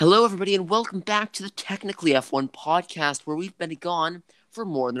Hello, everybody, and welcome back to the Technically F1 podcast, where we've been gone for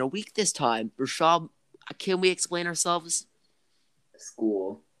more than a week this time. Rashab, can we explain ourselves?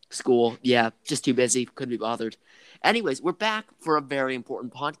 School. School, yeah, just too busy, couldn't be bothered. Anyways, we're back for a very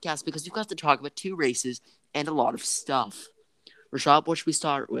important podcast because we've got to talk about two races and a lot of stuff. Rashab, what should we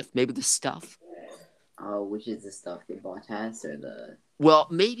start with? Maybe the stuff? Which is the stuff the Bottas or the Well,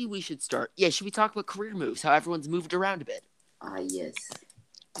 maybe we should start. Yeah, should we talk about career moves, how everyone's moved around a bit? yes.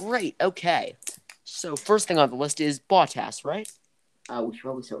 Great, okay. So, first thing on the list is Bottas, right? We should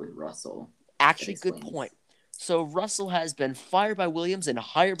probably start with Russell. Actually, good point. So Russell has been fired by Williams and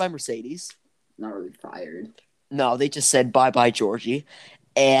hired by Mercedes. Not really fired. No, they just said bye-bye, Georgie.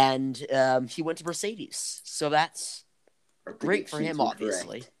 And he went to Mercedes. So that's great for him,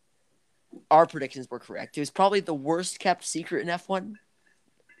 obviously. Correct. Our predictions were correct. It was probably the worst kept secret in F1.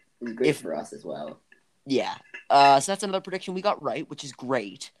 It was great for us as well. Yeah. So that's another prediction we got right, which is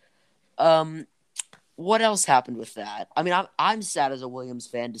great. What else happened with that? I mean, I'm sad as a Williams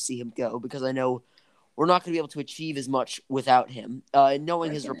fan to see him go because I know we're not going to be able to achieve as much without him.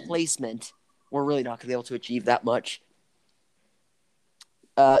 Knowing his replacement, we're really not going to be able to achieve that much.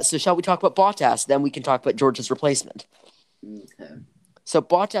 So shall we talk about Bottas? Then we can talk about George's replacement. Okay. So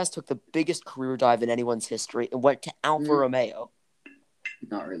Bottas took the biggest career dive in anyone's history and went to Alfa Romeo.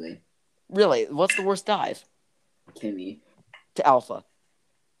 Not really. Really? What's the worst dive? Kimi. To Alfa.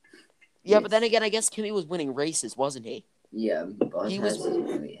 Yeah, Yes. But then again, I guess Kimi was winning races, wasn't he? Yeah, Bottas doesn't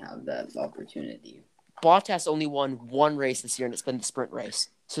really have that opportunity. Bottas only won one race this year, and it's been the sprint race.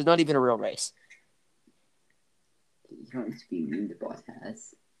 So it's not even a real race. You don't have to be mean to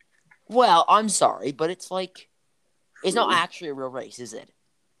Bottas. Well, I'm sorry, but it's like... It's not actually a real race, is it?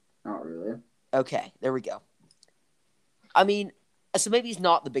 Not really. Okay, there we go. I mean, so maybe he's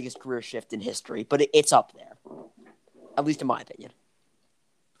not the biggest career shift in history, but it's up there. At least in my opinion.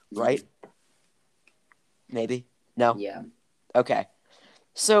 Right? Maybe? No? Yeah. Okay.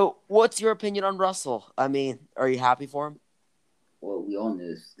 So, what's your opinion on Russell? I mean, are you happy for him? Well, we all knew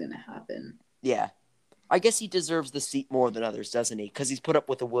this was going to happen. Yeah. I guess he deserves the seat more than others, doesn't he? Because he's put up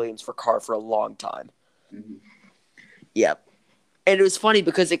with the Williams car for a long time. Mm-hmm. Yep. And it was funny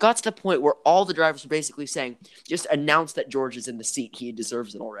because it got to the point where all the drivers were basically saying, just announce that George is in the seat. He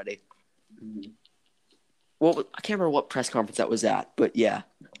deserves it already. Mm-hmm. Well, I can't remember what press conference that was at, but yeah,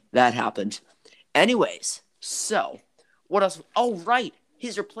 that happened. Anyways, so, what else? Oh, right.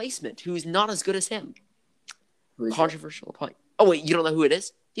 His replacement, who's not as good as him. Controversial point. Oh, wait, you don't know who it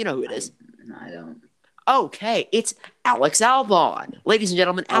is? You know who it is. No, I don't. Okay, it's Alex Albon. Ladies and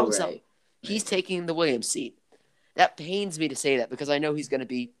gentlemen, Alex Albon. Right. He's taking the Williams seat. That pains me to say that because I know he's going to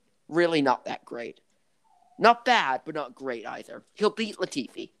be really not that great. Not bad, but not great either. He'll beat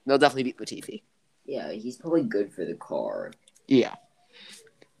Latifi. They'll definitely beat Latifi. Yeah, he's probably good for the car. Yeah.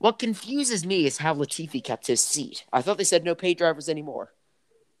 What confuses me is how Latifi kept his seat. I thought they said no paid drivers anymore.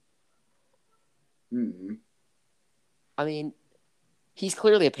 Mm-hmm. I mean, he's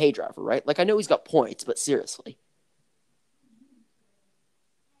clearly a pay driver, right? Like, I know he's got points, but seriously.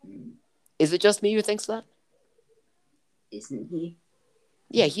 Mm. Is it just me who thinks that? Isn't he?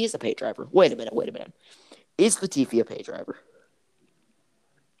 Yeah, he is a pay driver. Wait a minute. Is Latifi a pay driver?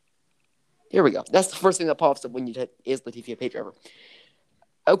 Here we go. That's the first thing that pops up when you type, is Latifi a pay driver?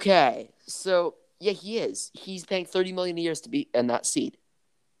 Okay, so, yeah, he is. He's paying $30 million a year to be in that seat.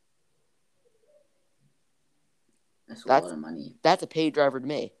 That's a lot of money. That's a paid driver to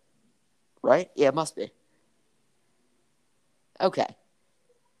me. Right? Yeah, it must be. Okay.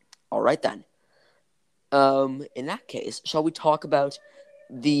 All right, then. In that case, shall we talk about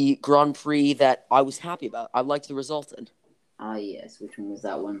the Grand Prix that I was happy about? I liked the result in. Yes. Which one was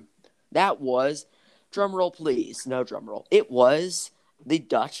that one? That was, drumroll please, no drumroll. It was the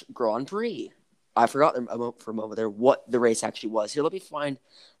Dutch Grand Prix. I forgot for a moment there what the race actually was. Here, let me find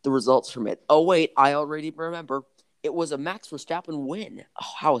the results from it. Oh, wait, I already remember. It was a Max Verstappen win.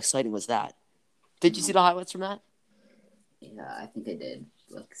 Oh, how exciting was that? Did you see the highlights from that? Yeah, I think I did,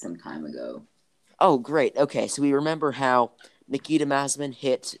 like, some time ago. Oh, great. Okay, so we remember how Nikita Mazepin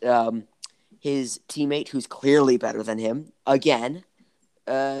hit his teammate, who's clearly better than him, again.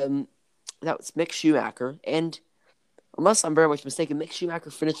 That was Mick Schumacher, and unless I'm very much mistaken, Mick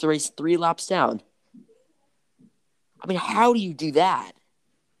Schumacher finished the race 3 laps down. I mean, how do you do that?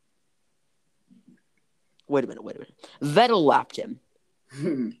 Wait a minute. Vettel lapped him.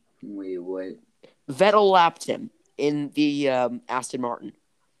 Wait, what? Vettel lapped him in the Aston Martin.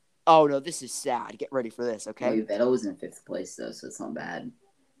 Oh, no, this is sad. Get ready for this, okay? Wait, Vettel was in 5th place, though, so it's not bad.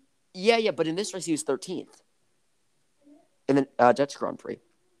 Yeah, but in this race, he was 13th. In the Dutch Grand Prix.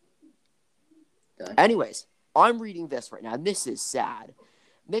 Anyways, I'm reading this right now, and this is sad.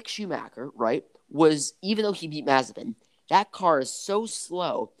 Mick Schumacher, right, was, even though he beat Mazepin, that car is so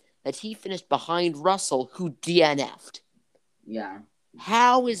slow that he finished behind Russell, who DNF'd. Yeah.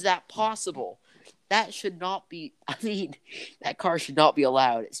 How is that possible? That should not be. I mean, that car should not be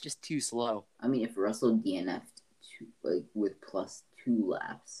allowed. It's just too slow. I mean, if Russell DNF'd with +2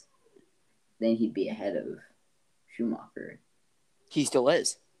 laps, then he'd be ahead of Schumacher. He still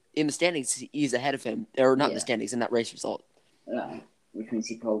is. In the standings, he's ahead of him. Or not in Yeah. the standings, in that race result. Which means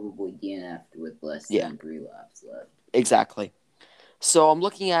he probably DNF'd with less than 3 laps left. Exactly. So I'm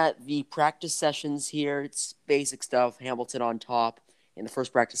looking at the practice sessions here. It's basic stuff. Hamilton on top in the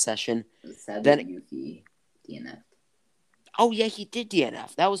first practice session. It's sad Then- that Yuki DNF'd. Oh, yeah, he did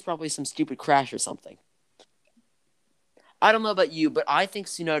DNF. That was probably some stupid crash or something. I don't know about you, but I think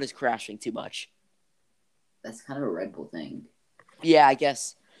Tsunoda's crashing too much. That's kind of a Red Bull thing. Yeah, I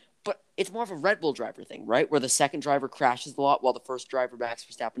guess. But it's more of a Red Bull driver thing, right? Where the second driver crashes a lot while the first driver, Max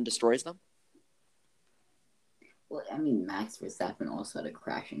Verstappen, destroys them. Well, I mean, Max Verstappen also had a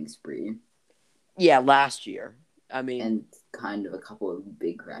crashing spree. Yeah, last year. I mean, and kind of a couple of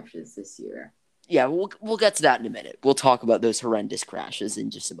big crashes this year. Yeah, we'll get to that in a minute. We'll talk about those horrendous crashes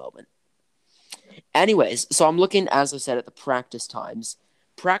in just a moment. Anyways, so I'm looking, as I said, at the practice times.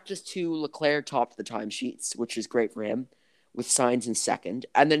 Practice 2, Leclerc topped the timesheets, which is great for him, with Sainz in second.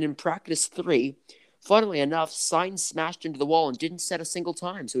 And then in practice 3, funnily enough, Sainz smashed into the wall and didn't set a single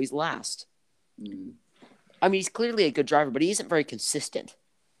time, so he's last. I mean, he's clearly a good driver, but he isn't very consistent.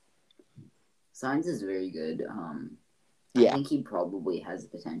 Sainz is very good. Yeah. I think he probably has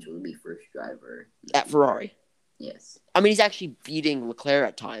the potential to be first driver. At Ferrari. Yes. I mean, he's actually beating Leclerc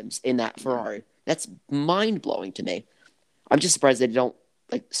at times in that Ferrari. That's mind-blowing to me. I'm just surprised they don't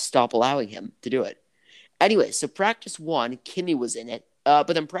stop allowing him to do it. Anyway, so practice 1, Kimi was in it. But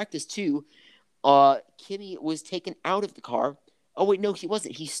then practice 2, Kimi was taken out of the car. Oh, wait, no, he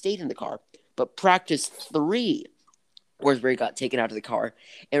wasn't. He stayed in the car. But practice 3 was where he got taken out of the car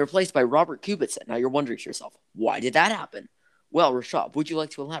and replaced by Robert Kubica. Now you're wondering to yourself, why did that happen? Well, Rashad, would you like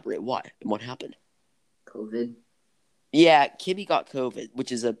to elaborate why and what happened? COVID. Yeah, Kimi got COVID,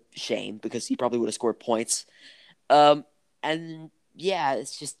 which is a shame because he probably would have scored points. And yeah,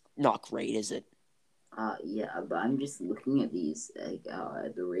 it's just not great, is it? Yeah, but I'm just looking at these,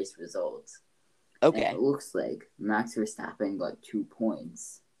 the race results. Okay. And it looks like Max Verstappen got 2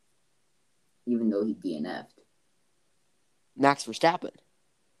 points, even though he DNF'd. Max Verstappen.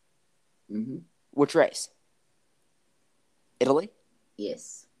 Mm-hmm. Which race? Italy?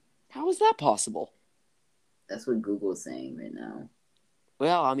 Yes. How is that possible? That's what Google's saying right now.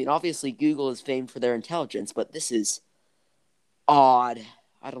 Well, I mean, obviously Google is famed for their intelligence, but this is odd.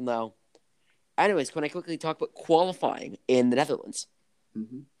 I don't know. Anyways, can I quickly talk about qualifying in the Netherlands?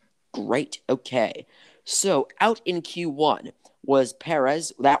 Mm-hmm. Great. Okay. So, out in Q1 was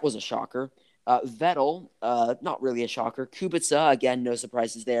Perez. That was a shocker. Vettel, not really a shocker. Kubica, again, no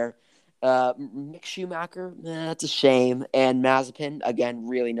surprises there. Mick Schumacher, that's a shame. And Mazepin, again,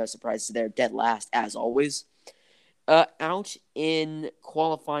 really no surprises there. Dead last, as always. Out in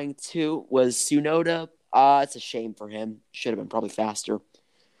qualifying 2 was Tsunoda. It's a shame for him. Should have been probably faster.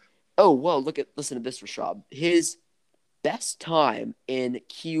 Oh, well, listen to this, Rashad. His best time in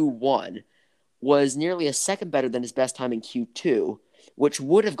Q1 was nearly a second better than his best time in Q2, which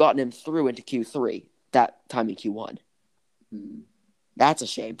would have gotten him through into Q3, that time in Q1. That's a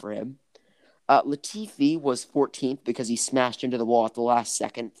shame for him. Latifi was 14th because he smashed into the wall at the last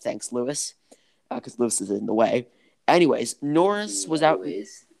second. Thanks, Lewis, because Lewis is in the way. Anyways, Norris was out,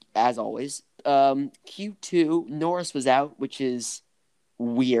 as always. Q2, Norris was out, which is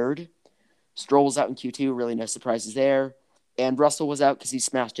weird. Stroll was out in Q2, really no surprises there. And Russell was out because he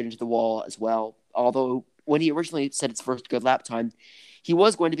smashed it into the wall as well. Although, when he originally said his first good lap time, he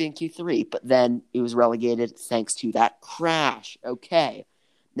was going to be in Q3, but then he was relegated thanks to that crash. Okay,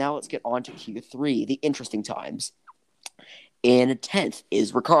 now let's get on to Q3, the interesting times. In 10th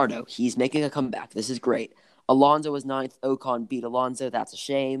is Ricciardo. He's making a comeback. This is great. Alonso was 9th. Ocon beat Alonso. That's a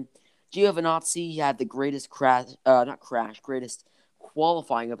shame. Giovinazzi had the greatest greatest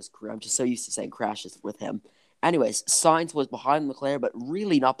qualifying of his career. I'm just so used to saying crashes with him. Anyways, Sainz was behind Leclerc, but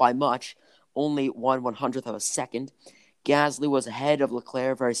really not by much. Only 1/100th of a second. Gasly was ahead of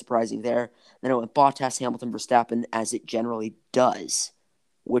Leclerc, very surprising there. Then it went Bottas, Hamilton, Verstappen, as it generally does.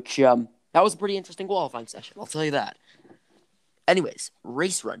 Which, that was a pretty interesting qualifying session, I'll tell you that. Anyways,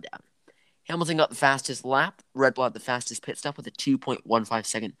 race rundown. Hamilton got the fastest lap. Red Bull had the fastest pit stop with a 2.15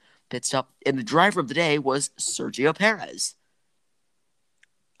 second pit stop. And the driver of the day was Sergio Perez.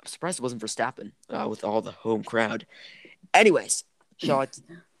 I'm surprised it wasn't Verstappen with all the home crowd. Anyways, I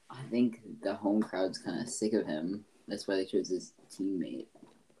think the home crowd's kind of sick of him. That's why they chose his teammate.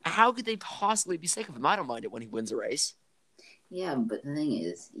 how could they possibly be sick of him? I don't mind it when he wins a race. Yeah, but the thing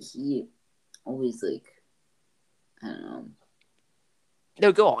is, he always I don't know.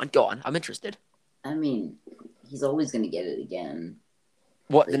 No, go on, go on. I'm interested. I mean, he's always gonna get it again.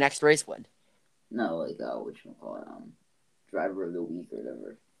 What, the next race win? No, whatchamacallit, driver of the week or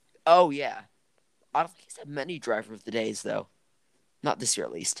whatever. Oh yeah, I don't think he's had many driver of the days though. Not this year,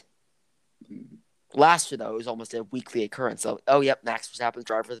 at least. Mm-hmm. Last year though, it was almost a weekly occurrence. So, oh yep, Max Verstappen's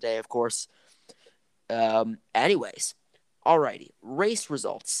driver of the day, of course. Anyways, alrighty, race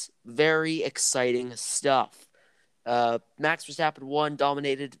results. Very exciting stuff. Max Verstappen won,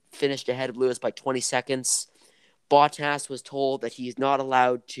 dominated, finished ahead of Lewis by 20 seconds. Bottas was told that he's not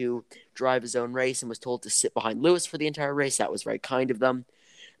allowed to drive his own race and was told to sit behind Lewis for the entire race. That was very kind of them.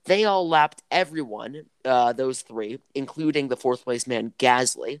 They all lapped everyone, those three, including the fourth place man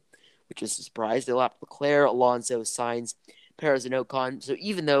Gasly, which is a surprise. They lapped Leclerc, Alonso, Sainz, Perez, and Ocon. So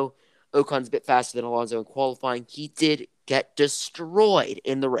even though Ocon's a bit faster than Alonso in qualifying, he did get destroyed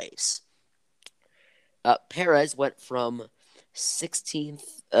in the race. Perez went from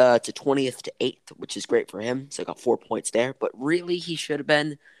 16th to 20th to 8th, which is great for him. So got 4 points there. But really, he should have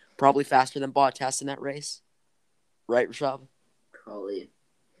been probably faster than Bottas in that race. Right, Rashab? Probably.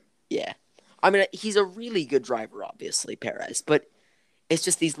 Yeah. I mean, he's a really good driver, obviously, Perez. But it's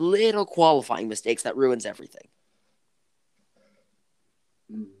just these little qualifying mistakes that ruins everything.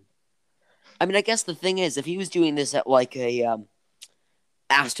 Mm. I mean, I guess the thing is, if he was doing this at like a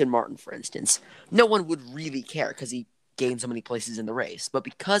Aston Martin, for instance, no one would really care because he gained so many places in the race. But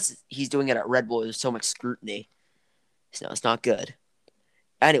because he's doing it at Red Bull, there's so much scrutiny. So it's not good.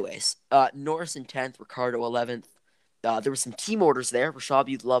 Anyways, Norris in 10th, Ricciardo 11th. There were some team orders there. Rashab,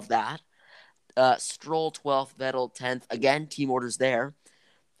 you'd love that. Stroll 12th, Vettel 10th. Again, team orders there.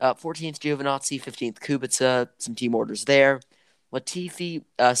 14th, Giovinazzi. 15th, Kubica. Some team orders there. Latifi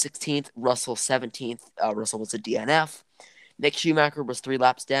 16th, Russell 17th. Russell was a DNF. Mick Schumacher was 3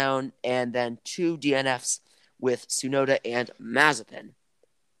 laps down, and then 2 DNFs with Tsunoda and Mazepin.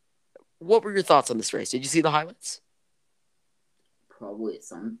 What were your thoughts on this race? Did you see the highlights? Probably at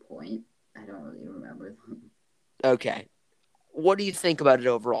some point. I don't really remember them. Okay. What do you think about it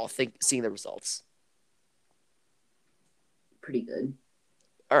overall, seeing the results? Pretty good.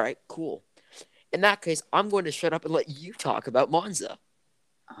 All right, cool. In that case, I'm going to shut up and let you talk about Monza.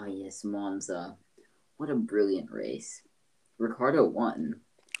 Oh, yes, Monza. What a brilliant race. Ricciardo won.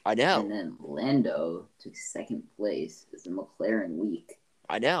 I know. And then Lando took second place as a McLaren week.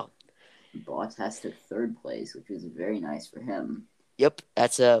 I know. Bottas took third place, which was very nice for him. Yep,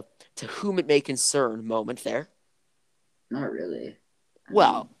 that's a to whom it may concern moment there. Not really.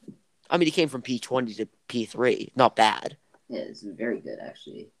 I mean, he came from P20 to P3. Not bad. Yeah, it's very good,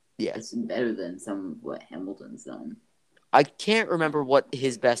 actually. Yeah. It's better than some of what Hamilton's done. I can't remember what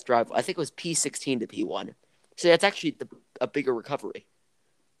his best drive. I think it was P16 to P1. So that's actually a bigger recovery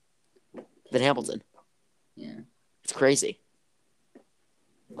than Hamilton. Yeah. It's crazy.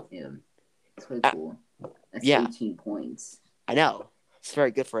 Yeah. It's quite cool. That's 18 points. I know. It's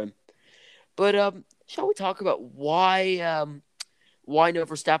very good for him. But shall we talk about why no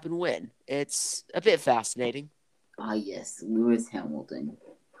Verstappen win? It's a bit fascinating. Ah, yes. Lewis Hamilton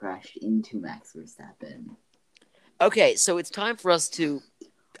crashed into Max Verstappen. Okay, so it's time for us to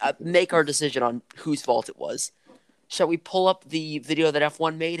make our decision on whose fault it was. Shall we pull up the video that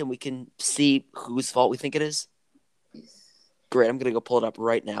F1 made and we can see whose fault we think it is? Yes. Great, I'm going to go pull it up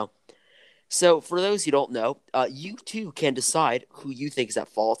right now. So, for those who don't know, you too can decide who you think is at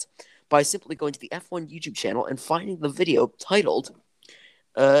fault by simply going to the F1 YouTube channel and finding the video titled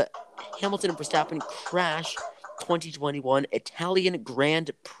Hamilton and Verstappen Crash 2021 Italian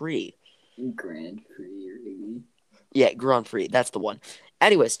Grand Prix. Grand Prix, really? Yeah, Grand Prix. That's the one.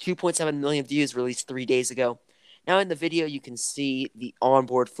 Anyways, 2.7 million views released 3 days ago. Now in the video, you can see the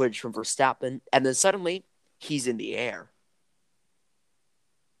onboard footage from Verstappen, and then suddenly, he's in the air.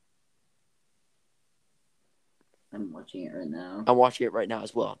 I'm watching it right now. I'm watching it right now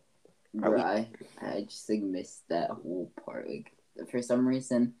as well. Bro, I just missed that whole part. For some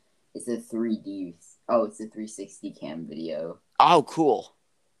reason, it's a 3D. Oh, it's a 360 cam video. Oh, cool.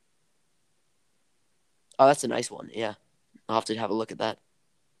 Oh, that's a nice one. Yeah, I'll have to have a look at that.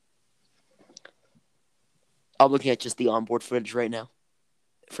 I'm looking at just the onboard footage right now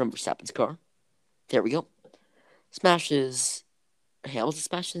from Verstappen's car. There we go. Smashes. Hamilton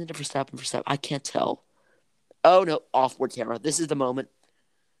smashes into Verstappen. I can't tell. Oh, no. Offboard camera. This is the moment.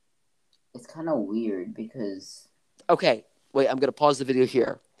 It's kind of weird because... Okay. Wait, I'm going to pause the video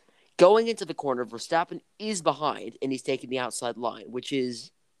here. Going into the corner, Verstappen is behind, and he's taking the outside line, which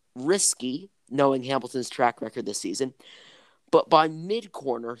is risky, knowing Hamilton's track record this season. but by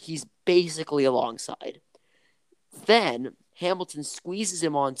mid-corner, he's basically alongside. Then Hamilton squeezes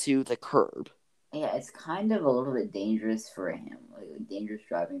him onto the curb. Yeah, it's kind of a little bit dangerous for him, like dangerous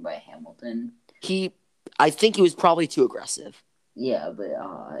driving by Hamilton. I think he was probably too aggressive. Yeah, but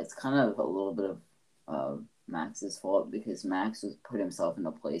it's kind of a little bit of Max's fault because Max was put himself in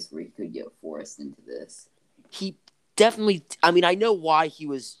a place where he could get forced into this. He definitely. I mean, I know why he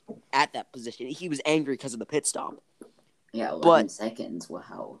was at that position. He was angry because of the pit stop. Yeah, 11 seconds.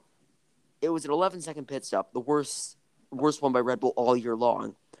 Wow. It was an 11-second pit stop, the worst one by Red Bull all year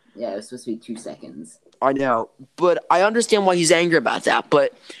long. Yeah, it was supposed to be 2 seconds. I know, but I understand why he's angry about that.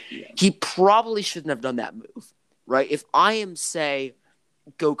 But he probably shouldn't have done that move, right? If I am, say,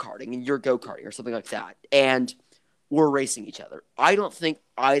 go-karting and you're go-karting or something like that, and we're racing each other, I don't think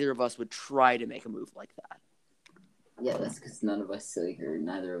either of us would try to make a move like that. Yeah, that's because neither of us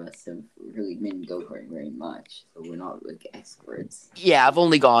have really been go-karting very much, so we're not like experts. Yeah, I've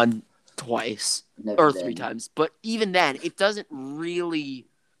only gone twice or 3 times, but even then, it doesn't really.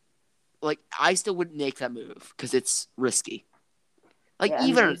 Like, I still wouldn't make that move because it's risky. Like, yeah,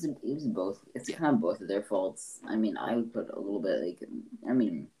 even it was both. It's kind of both of their faults. I mean, I would put a little bit like. I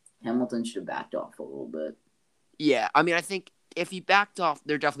mean, Hamilton should have backed off a little bit. Yeah, I mean, I think if he backed off,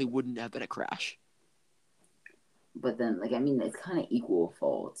 there definitely wouldn't have been a crash. But then, like, I mean, it's kind of equal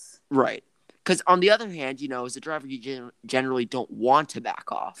faults. Right. Because on the other hand, as a driver, you generally don't want to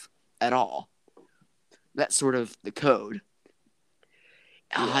back off at all. That's sort of the code.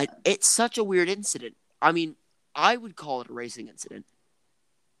 Yeah. It's such a weird incident. I mean, I would call it a racing incident.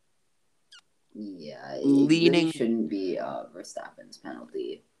 Yeah, it really shouldn't be Verstappen's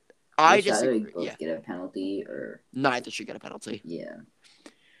penalty. I disagree. Both get a penalty, or neither should get a penalty.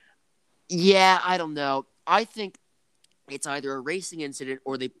 Yeah, I don't know. I think it's either a racing incident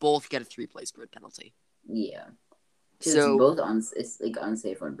or they both get a 3-place grid penalty. Yeah, so it's like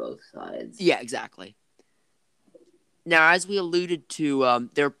unsafe on both sides. Yeah, exactly. Now, as we alluded to,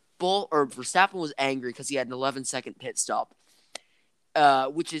 Verstappen was angry because he had an 11-second pit stop,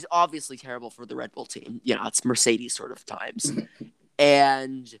 which is obviously terrible for the Red Bull team. It's Mercedes sort of times.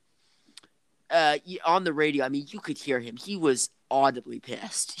 And on the radio, I mean, you could hear him. He was audibly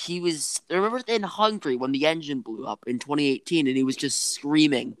pissed. Remember in Hungary when the engine blew up in 2018 and he was just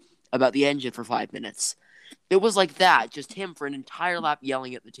screaming about the engine for 5 minutes. It was like that, just him for an entire lap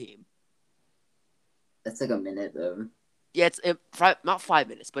yelling at the team. That's like a minute, though. Yeah, it's not 5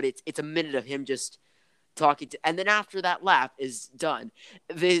 minutes, but it's a minute of him just talking to. And then after that lap is done,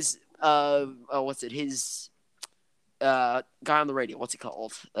 his his guy on the radio, what's he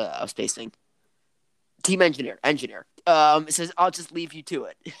called? I was spacing. Team engineer says, "I'll just leave you to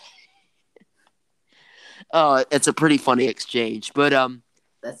it." It's a pretty funny exchange, but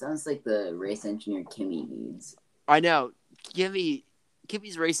that sounds like the race engineer Kimi needs. I know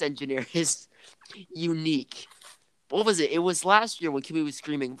Kimi's race engineer is unique. What was it? It was last year when Kimi was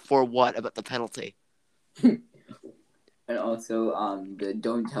screaming for what about the penalty? And also, the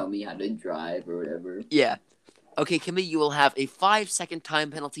 "don't tell me how to drive" or whatever. Yeah. Okay, Kimi, you will have a 5-second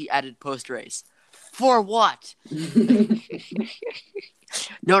time penalty added post-race. For what?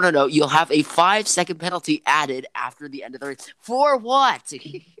 No. You'll have a 5-second penalty added after the end of the race. For what?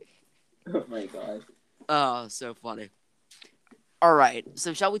 Oh my god. Oh, so funny. All right.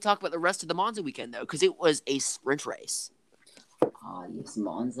 So shall we talk about the rest of the Monza weekend, though? Because it was a sprint race. Yes.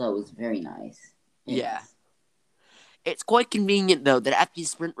 Monza was very nice. Yes. Yeah. It's quite convenient, though, that at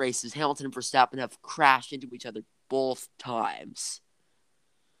these sprint races, Hamilton and Verstappen have crashed into each other both times.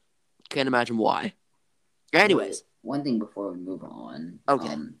 Can't imagine why. Anyways. One thing before we move on.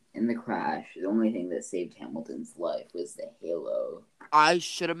 Okay. In the crash, the only thing that saved Hamilton's life was the halo. I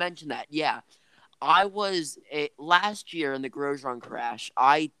should have mentioned that, yeah. Last year in the Grosjean crash,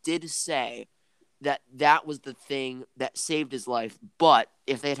 I did say that was the thing that saved his life, but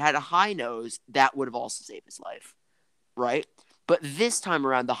if they had a high nose, that would have also saved his life, right? But this time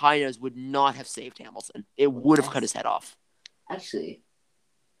around, the high nose would not have saved Hamilton. It would have cut his head off. Actually,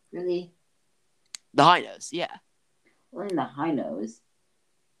 really? The high nose, yeah. Well, in the high nose,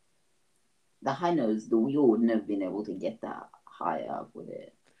 the wheel wouldn't have been able to get that high up with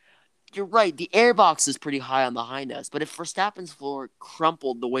it. You're right. The airbox is pretty high on the high nose, but if Verstappen's floor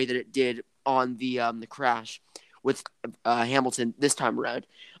crumpled the way that it did on the crash with Hamilton this time around,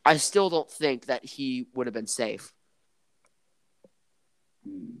 I still don't think that he would have been safe.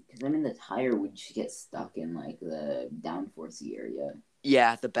 Because I mean, the tire would just get stuck in like the downforcey area.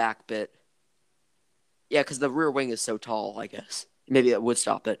 Yeah, the back bit. Yeah, because the rear wing is so tall. I guess maybe that would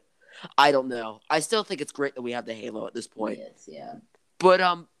stop it. I don't know. I still think it's great that we have the halo at this point. Yes, yeah. But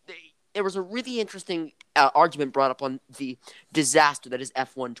there was a really interesting argument brought up on the disaster that is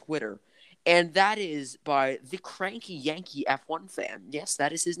F1 Twitter, and that is by the cranky Yankee F1 fan. Yes,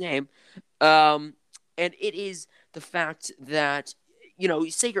 that is his name. And it is the fact that, you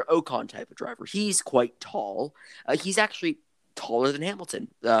say you're Ocon type of driver. He's quite tall. He's actually taller than Hamilton.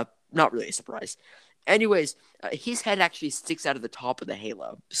 Not really a surprise. Anyways, his head actually sticks out of the top of the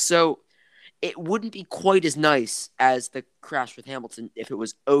halo. So it wouldn't be quite as nice as the crash with Hamilton if it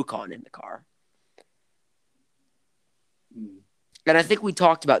was Ocon in the car. And I think we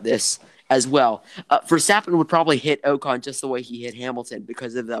talked about this as well. Verstappen would probably hit Ocon just the way he hit Hamilton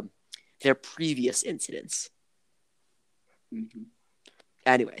because of their previous incidents. Mm-hmm.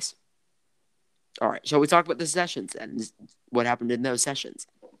 Anyways. All right. Shall we talk about the sessions and what happened in those sessions?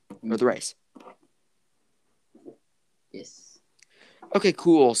 Or the race? Yes. Okay,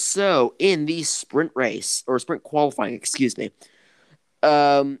 cool. So, in the sprint race, or sprint qualifying, excuse me,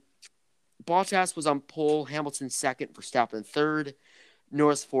 Bottas was on pole, Hamilton second, Verstappen third,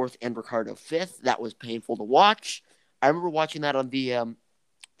 Norris fourth, and Ricciardo fifth. That was painful to watch. I remember watching that on the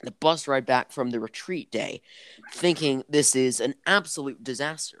bus ride back from the retreat day, thinking this is an absolute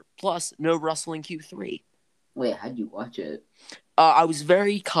disaster. Plus, no Russell in Q3. Wait, how'd you watch it? I was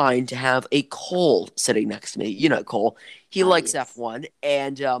very kind to have a Cole sitting next to me. You know Cole. He likes Yes. F1.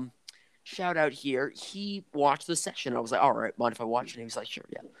 And shout out here, he watched the session. I was like, all right, mind if I watch? And he was like, sure,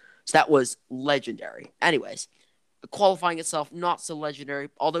 yeah. So that was legendary. Anyways, qualifying itself, not so legendary,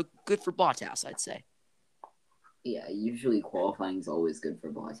 although good for Bottas, I'd say. Yeah, usually qualifying is always good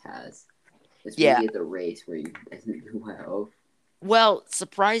for Bottas. It's Yeah. really at the race where he doesn't do well. Well,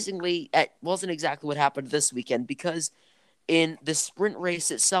 surprisingly, it wasn't exactly what happened this weekend because in the sprint race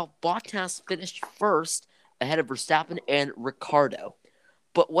itself, Bottas finished first ahead of Verstappen and Ricciardo.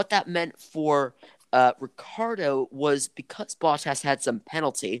 But what that meant for Ricciardo was because Bottas had some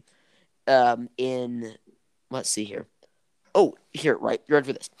penalty let's see here. Oh, here, right. You're ready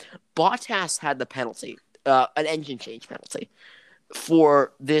for this. Bottas had the penalty, an engine change penalty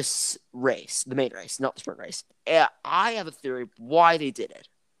for this race, the main race, not the sprint race. I have a theory why they did it.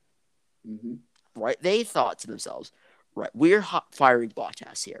 Mm-hmm. Right? They thought to themselves, right, we're firing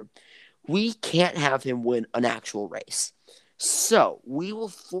Bottas here. We can't have him win an actual race. So we will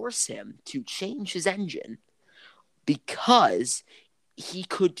force him to change his engine because he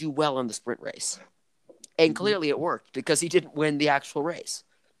could do well in the sprint race. And clearly it worked because he didn't win the actual race.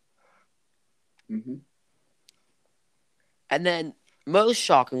 Mm-hmm. And then, most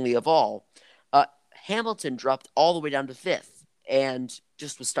shockingly of all, Hamilton dropped all the way down to fifth and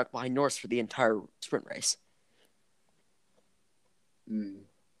just was stuck behind Norris for the entire sprint race.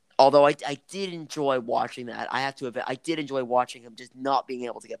 Although I did enjoy watching that. I have to admit, I did enjoy watching him just not being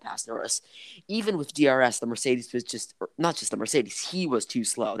able to get past Norris. Even with DRS, the Mercedes was just, not just the Mercedes, he was too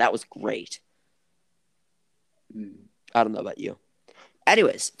slow. That was great. I don't know about you.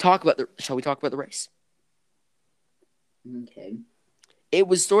 Anyways, shall we talk about the race? Okay. It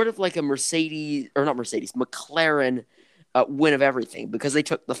was sort of like a McLaren win of everything because they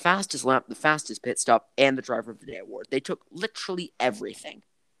took the fastest lap, the fastest pit stop, and the Driver of the Day award. They took literally everything,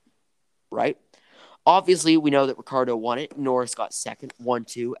 right? Obviously, we know that Ricciardo won it. Norris got second,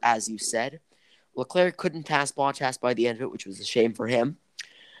 1-2, as you said. Leclerc couldn't pass Bottas by the end of it, which was a shame for him.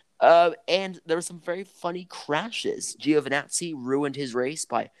 And there were some very funny crashes. Giovinazzi ruined his race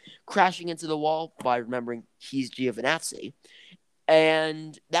by crashing into the wall by remembering he's Giovinazzi.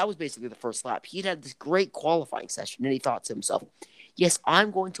 And that was basically the first lap. He'd had this great qualifying session, and he thought to himself, yes,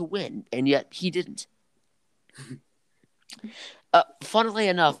 I'm going to win. And yet he didn't. Funnily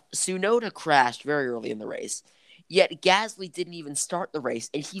enough, Tsunoda crashed very early in the race. Yet Gasly didn't even start the race,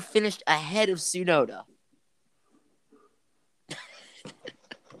 and he finished ahead of Tsunoda.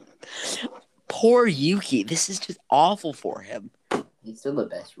 Poor Yuki. This is just awful for him. He's still the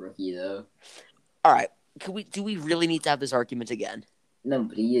best rookie, though. All right. Do we really need to have this argument again? No,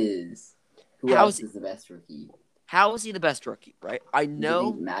 but he is. Who else is the best rookie? How is he the best rookie, right? I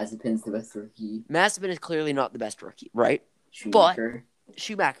know. Do you think Mazepin's the best rookie? Mazepin is clearly not the best rookie, right? Schumacher? But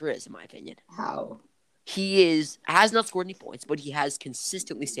Schumacher is, in my opinion. How? He has not scored any points, but he has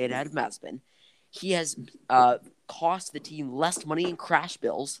consistently stayed ahead of Mazepin. He has cost the team less money in crash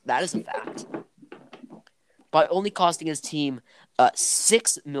bills. That is a fact. By only costing his team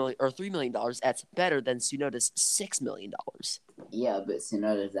 $6 million or $3 million, that's better than Tsunoda's $6 million. Yeah, but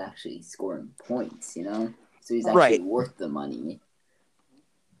Tsunoda's actually scoring points, you know? So he's actually worth the money.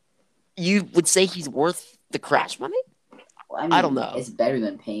 You would say he's worth the crash money? Well, I don't know. It's better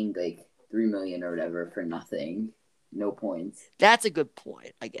than paying like $3 million or whatever for nothing. No points. That's a good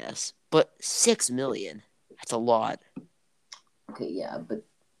point, I guess. But $6 million, that's a lot. Okay, yeah, but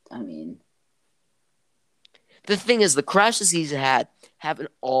I mean, The thing is, the crashes he's had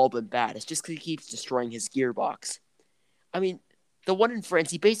haven't all been bad. It's just because he keeps destroying his gearbox. I mean, the one in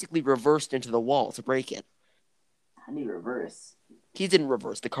France, he basically reversed into the wall to break it. how do you reverse? He didn't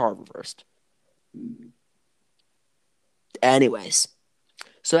reverse, the car reversed. Hmm. Anyways,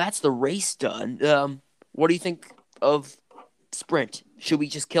 so that's the race done. What do you think of sprint? Should we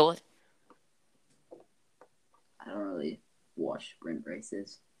just kill it? I don't really watch sprint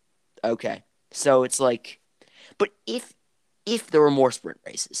races. Okay. So it's like, but if there were more sprint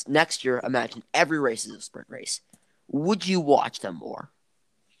races next year, imagine every race is a sprint race. Would you watch them more?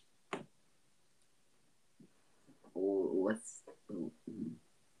 What's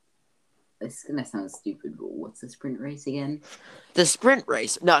this is gonna sound stupid, but what's a sprint race again? The sprint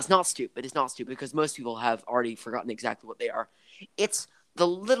race. No, it's not stupid. It's not stupid because most people have already forgotten exactly what they are. It's the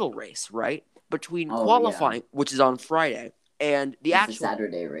little race, right? Between Oh yeah, qualifying, which is on Friday, and the it's a actual.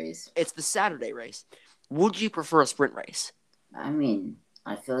 Saturday race. It's the Saturday race. Would you prefer a sprint race? I mean,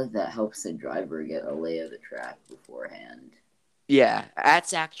 I feel like that helps the driver get a lay of the track beforehand. Yeah,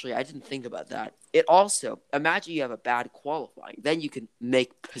 that's actually, I didn't think about that. It also, imagine you have a bad qualifying, then you can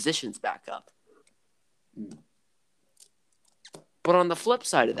make positions back up. Mm. But on the flip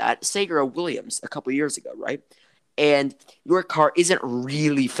side of that, say you're a Williams a couple years ago, right? And your car isn't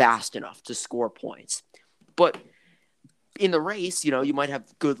really fast enough to score points. But in the race, you might have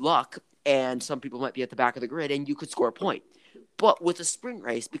good luck, and some people might be at the back of the grid, and you could score a point. But with a sprint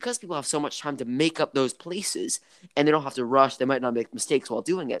race, because people have so much time to make up those places and they don't have to rush, they might not make mistakes while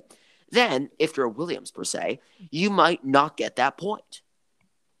doing it. Then, if you're a Williams per se, you might not get that point.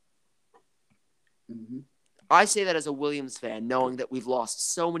 Mm-hmm. I say that as a Williams fan, knowing that we've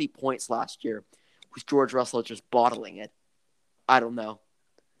lost so many points last year with George Russell just bottling it. I don't know.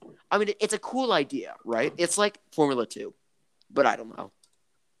 I mean, it's a cool idea, right? It's like Formula 2, but I don't know.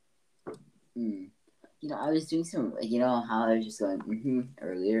 Mm. I was doing some. How I was just going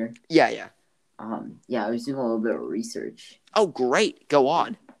earlier. Yeah. Yeah, I was doing a little bit of research. Oh, great. Go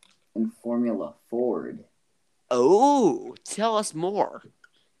on. In Formula Ford. Oh, tell us more.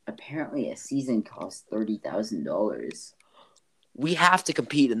 Apparently, a season costs $30,000. We have to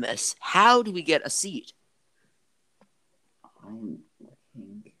compete in this. How do we get a seat? I'm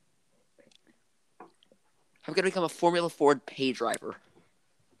looking. I'm going to become a Formula Ford pay driver.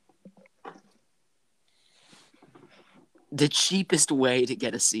 The cheapest way to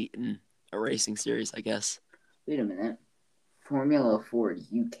get a seat in a racing series, I guess. Wait a minute. Formula Ford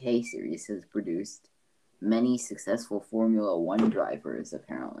UK series has produced many successful Formula One drivers,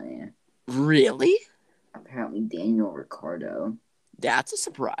 apparently. Really? Apparently, Daniel Ricciardo, That's a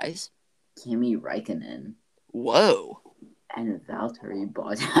surprise. Kimi Räikkönen, Whoa. and Valtteri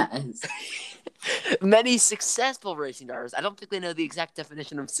Bottas. Many successful racing drivers. I don't think they know the exact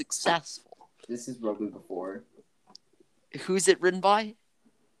definition of successful. This is probably before. Who's it written by?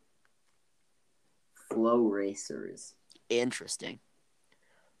 Flow Racers. Interesting.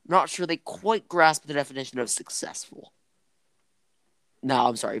 Not sure they quite grasp the definition of successful. No,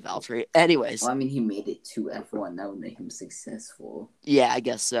 I'm sorry, Valtteri. Anyways. Well, I mean, he made it to F1. That would make him successful. Yeah, I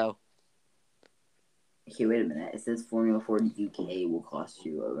guess so. Okay, wait a minute. It says Formula Ford UK will cost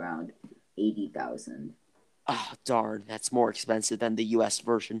you around $80,000. Oh, darn. That's more expensive than the US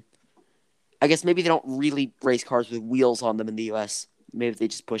version. I guess maybe they don't really race cars with wheels on them in the US. Maybe they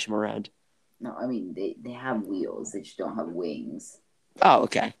just push them around. No, I mean, they have wheels. They just don't have wings. Oh,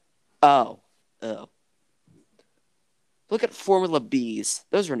 okay. Oh. Look at Formula Bs.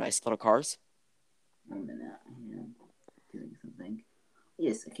 Those are nice little cars. Wait a minute. I am doing something.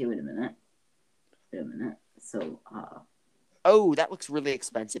 Yes, okay, wait a minute. So, Oh, that looks really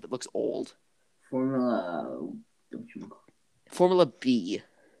expensive. It looks old. Formula Formula B.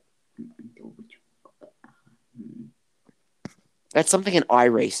 That's something in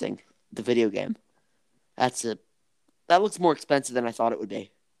iRacing, the video game. That looks more expensive than I thought it would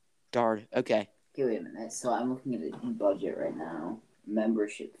be. Darn. Okay. Okay, wait a minute. So I'm looking at the budget right now.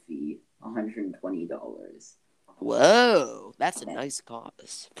 Membership fee, $120. Whoa, that's a nice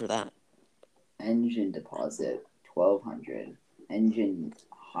cost for that. Engine deposit, $1,200. Engine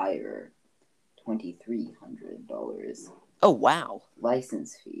hire, $2,300. Oh, wow.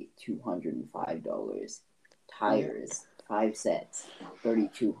 License fee, $205. Tires, 5 sets,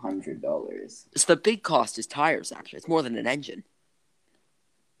 $3,200. So the big cost is tires, actually. It's more than an engine.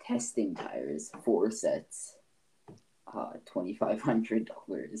 Testing tires, 4 sets,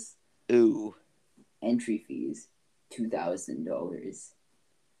 $2,500. Ooh. Entry fees, $2,000.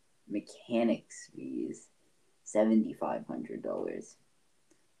 Mechanics fees, $7,500.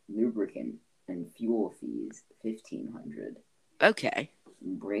 Lubricant and fuel fees, $1,500. Okay.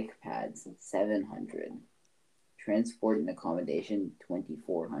 Brake pads, 700. Transport and accommodation,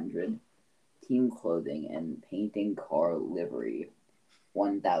 2,400. Team clothing and painting car livery,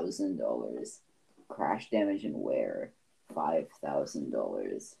 $1,000. Crash damage and wear,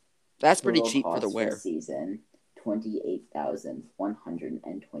 $5,000. That's pretty Total cheap for the cost for wear. season,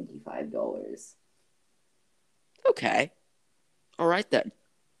 $28,125. Okay. All right then.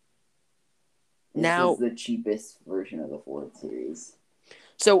 This Now, is the cheapest version of the Ford series.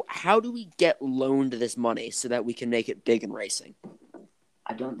 so how do we get loaned this money so that we can make it big in racing?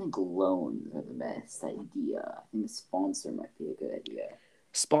 I don't think loans are the best idea. I think a sponsor might be a good idea.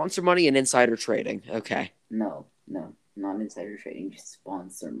 Sponsor money and insider trading. Okay. No, not insider trading, just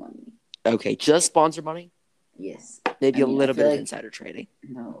sponsor money. Okay, just sponsor money? Yes. Maybe I a mean, little I feel bit of like- insider trading.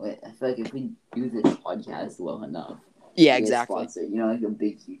 No, I feel like if we do this podcast well enough, Yeah, we get exactly. sponsor. You know, like the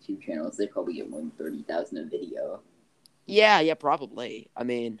big YouTube channels, they probably get more than 30,000 a video. Yeah, probably. I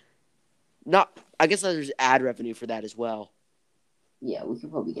mean, not. I guess there's ad revenue for that as well. Yeah, we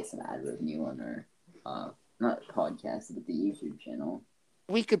could probably get some ad revenue on our, not podcast, but the YouTube channel.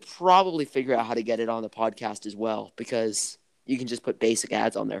 We could probably figure out how to get it on the podcast as well because you can just put basic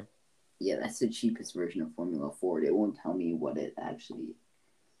ads on there. Yeah, that's the cheapest version of Formula Ford. It won't tell me what it actually.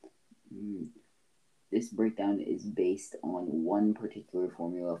 This breakdown is based on one particular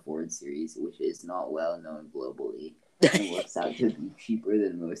Formula Ford series, which is not well known globally, and works out to be cheaper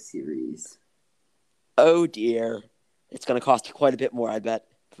than most series. Oh dear. It's going to cost quite a bit more, I bet,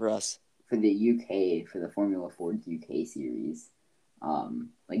 for us. For the UK, for the Formula Ford UK series,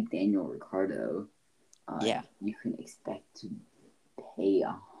 like Daniel Ricciardo, Yeah. you can expect to pay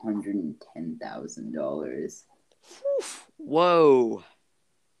 $110,000. Whoa.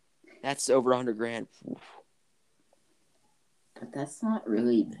 That's over 100 grand. But that's not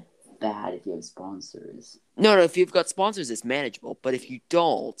really bad if you have sponsors. No, if you've got sponsors, it's manageable. But if you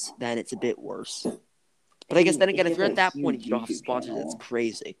don't, then it's a bit worse. But I guess then again, if you're at that point and you don't have sponsors, it's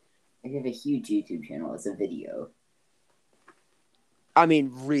crazy. If you have a huge YouTube channel, it's a video. I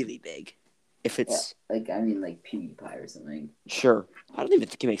mean, really big. If it's... Yeah, like PewDiePie or something. Sure. I don't even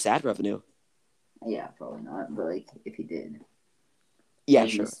think he makes ad revenue. Yeah, probably not. But, if he did. Yeah,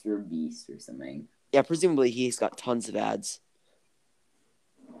 like sure. Mr. Beast or something. Yeah, presumably he's got tons of ads.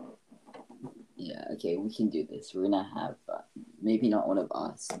 Yeah, okay, we can do this. We're gonna have, maybe not one of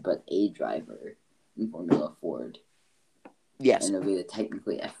us, but a driver in Formula Ford. Yes. And it'll be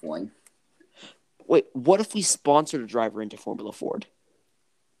technically F1. Wait, what if we sponsored a driver into Formula Ford?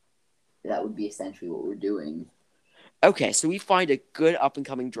 That would be essentially what we're doing. Okay, so we find a good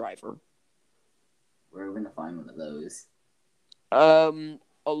up-and-coming driver. Where are we gonna find one of those?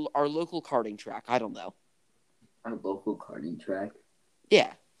 Our local karting track. I don't know. Our local karting track.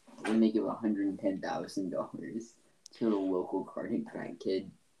 Yeah. We're gonna give $110,000 to the local karting track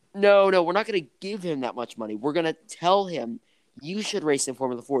kid. No, we're not gonna give him that much money. We're gonna tell him you should race in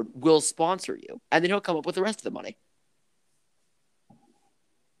Formula Ford. We'll sponsor you, and then he'll come up with the rest of the money.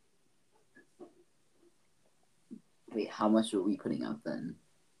 Wait, how much are we putting out then?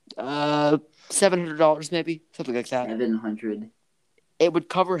 $700 maybe, something like that. 700. It would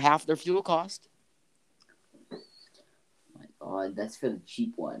cover half their fuel cost. My God, that's for the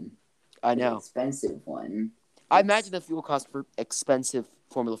cheap one. I The know. expensive one. I imagine the fuel cost for expensive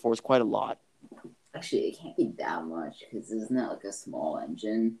Formula 4 is quite a lot. Actually, it can't be that much because isn't that like a small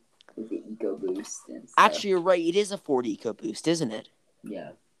engine with the EcoBoost and stuff? Actually, you're right. It is a Ford EcoBoost, isn't it?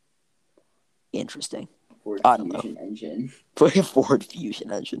 Yeah. Interesting. Ford I don't Fusion engine. Ford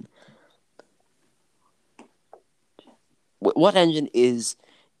Fusion engine. What engine is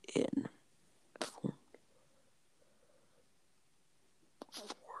in Ford?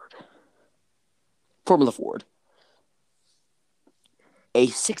 Formula Ford. A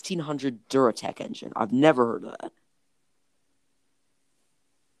 1600 Duratec engine. I've never heard of that.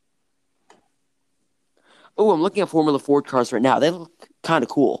 Oh, I'm looking at Formula Ford cars right now. They look kind of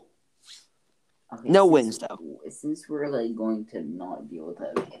cool. Okay, No wings, though. Since we're going to not be able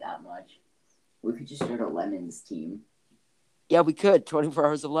to pay that much, we could just start a Lemons team. Yeah, we could. 24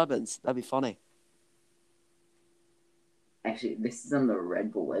 Hours of Lemons. That'd be funny. Actually, this is on the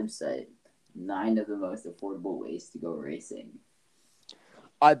Red Bull website. 9 of the most affordable ways to go racing.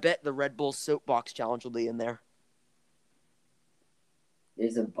 I bet the Red Bull Soapbox Challenge will be in there.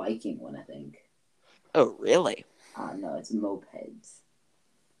 There's a biking one, I think. Oh, really? No, it's mopeds.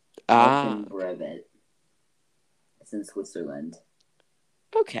 Ah. Brevet. It's in Switzerland.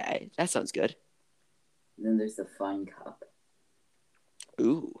 Okay, that sounds good. And then there's the Fun Cup.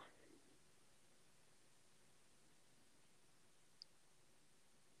 Ooh.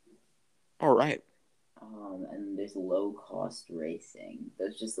 All right. And there's low cost racing.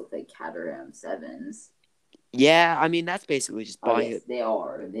 Those just look like Caterham Sevens. Yeah, I mean that's basically just Oh buying yes, it. they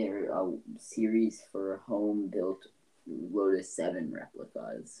are. They're a series for home built Lotus 7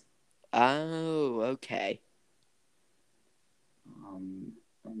 replicas. Oh, okay.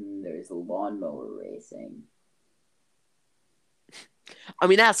 And there's lawnmower racing. I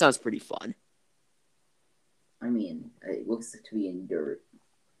mean that sounds pretty fun. I mean, it looks to be in dirt.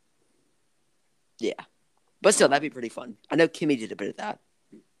 Yeah, but still, that'd be Um, pretty fun. I know Kimmy did a bit of that.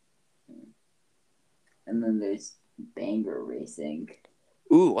 and then there's banger racing.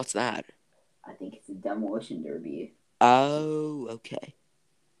 Ooh, what's that? I think it's a demolition derby. Oh, okay.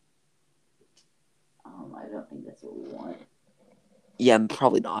 I don't think that's what we want. Yeah,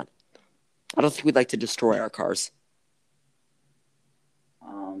 probably not. I don't think we'd like to destroy our cars.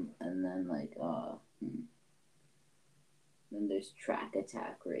 And then then there's track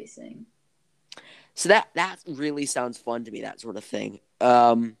attack racing. So that really sounds fun to me. That sort of thing.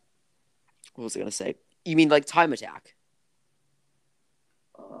 What was I gonna say? You mean like time attack?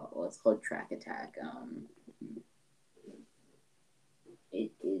 Well, it's called track attack.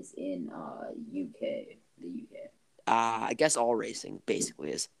 It is in UK, the UK. I guess all racing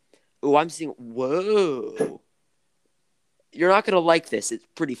basically is. Oh, I'm seeing. Whoa! You're not gonna like this. It's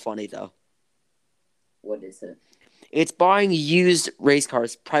pretty funny though. What is it? It's buying used race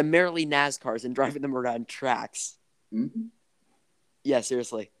cars, primarily NASCARs, and driving them around tracks. Mm-hmm. Yeah,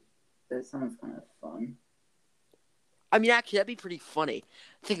 seriously. That sounds kind of fun. I mean, actually, that'd be pretty funny.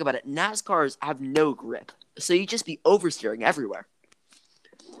 Think about it. NASCARs have no grip, so you'd just be oversteering everywhere.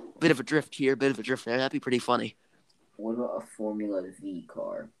 Bit of a drift here, bit of a drift there. That'd be pretty funny. What about a Formula V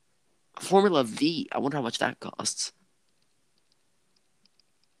car? Formula V. I wonder how much that costs.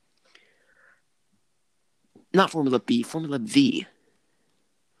 Not Formula B, Formula V.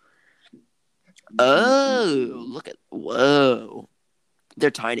 Oh, look at. Whoa.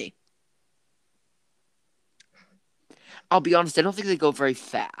 They're tiny. I'll be honest, I don't think they go very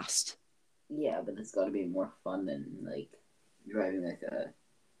fast. Yeah, but it's got to be more fun than driving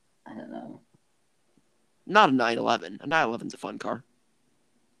I don't know. Not a 911. A 911's a fun car.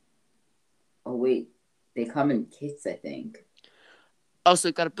 Oh wait, they come in kits, I think. Oh,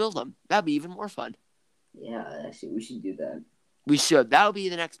 so got to build them. That'd be even more fun. Yeah, actually, we should do that. We should. That'll be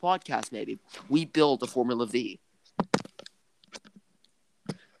the next podcast, maybe. We build a Formula V.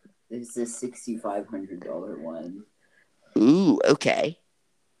 There's a $6,500 one. Ooh, okay.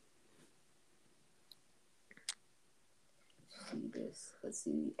 See this. Let's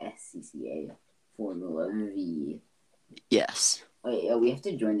see the SCCA Formula V. Yes. Oh yeah, we have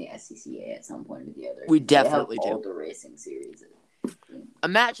to join the SCCA at some point or the other. We definitely they have do. all the racing series.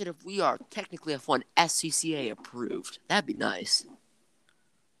 Imagine if we are technically F1 SCCA approved. That'd be nice.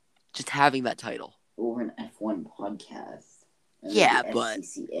 Just having that title. Or an F1 podcast. Yeah, but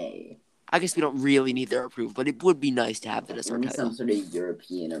SCCA. I guess we don't really need their approval, but it would be nice to have that as our We need title. some sort of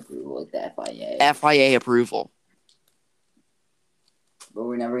European approval, like the FIA. FIA approval. But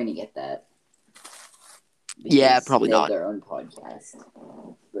we're never gonna get that. Yeah, probably they have not. their own podcast.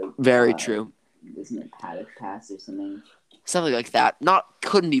 Like, Very true. Isn't it Paddock Pass or something? Something like that.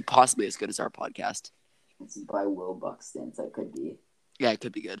 Couldn't be possibly as good as our podcast. It's by Will Buxton, so it could be. Yeah, it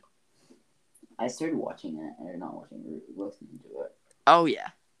could be good. I started watching it, or not watching, listening to it. Oh, yeah.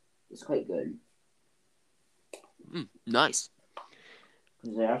 It's quite good. Nice.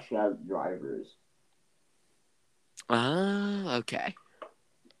 Because they actually have drivers. Okay.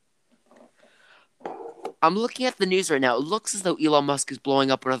 I'm looking at the news right now. It looks as though Elon Musk is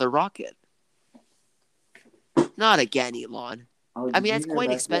blowing up another rocket. Not again, Elon. Oh, I mean, it's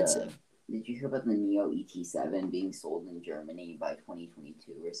quite expensive. Did you hear about the Neo ET7 being sold in Germany by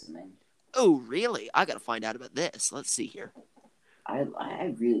 2022 or something? Oh, really? I gotta find out about this. Let's see here.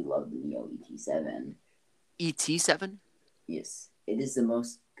 I really love the Neo ET7. ET7? Yes, it is the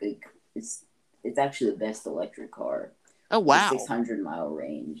most. It's actually the best electric car. Oh, wow. 600-mile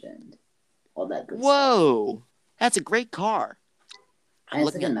range and all that good stuff. Whoa. That's a great car. And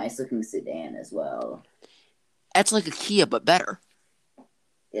it's like a nice looking sedan as well. It's like a Kia, but better.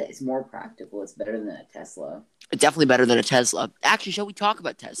 Yeah, it's more practical. It's better than a Tesla. Definitely better than a Tesla. Actually, shall we talk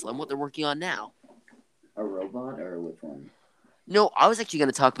about Tesla and what they're working on now? A robot or which one? No, I was actually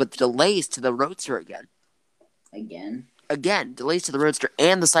going to talk about the delays to the Roadster again. Again, delays to the Roadster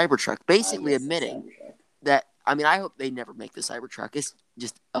and the Cybertruck. Basically admitting that, I mean, I hope they never make the Cybertruck. It's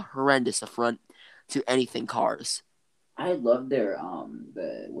just a horrendous affront to anything cars. I love their,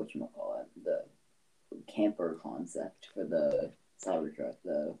 the camper concept for the Cybertruck,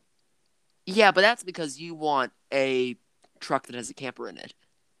 though. Yeah, but that's because you want a truck that has a camper in it.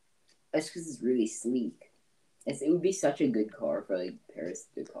 That's because it's really sleek. It would be such a good car for like Paris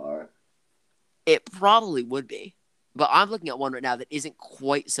Dakar. It probably would be. But I'm looking at one right now that isn't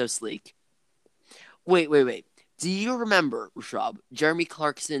quite so sleek. Wait. Do you remember, Rashab, Jeremy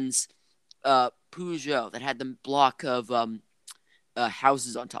Clarkson's Peugeot that had the block of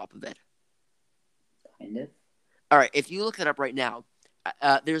houses on top of it? Kind of. All right, if you look it up right now,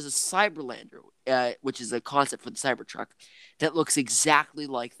 there's a Cyberlander, which is a concept for the Cybertruck, that looks exactly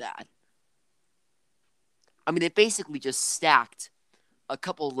like that. I mean, it basically just stacked a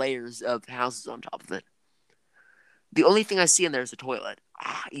couple layers of houses on top of it. The only thing I see in there is a toilet.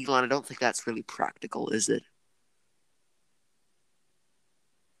 Elon, I don't think that's really practical, is it?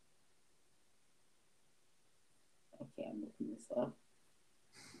 Okay, I'm looking this up.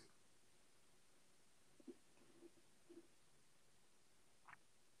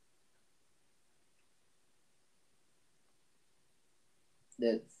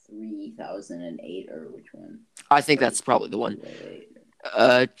 The 3008 or which one? I think that's probably the one.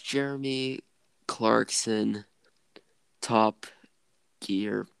 Wait. Jeremy Clarkson, Top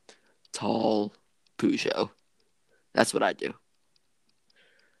Gear, Tall Peugeot. That's what I do.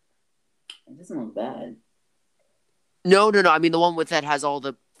 It doesn't look bad. No. I mean the one with that has all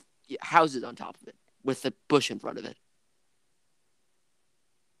the houses on top of it with the bush in front of it.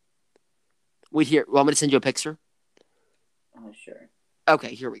 Wait here. Well, I'm going to send you a picture. Oh, sure.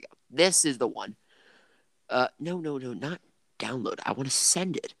 Okay, here we go. This is the one. No, not download. I want to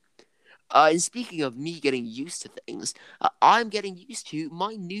send it. And speaking of me getting used to things, I'm getting used to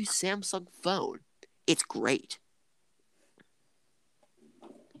my new Samsung phone. It's great.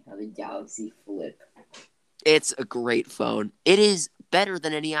 The Galaxy Flip. It's a great phone. It is better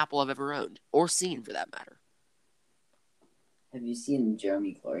than any Apple I've ever owned, or seen for that matter. Have you seen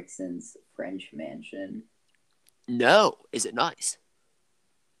Jeremy Clarkson's French mansion? No. Is it nice?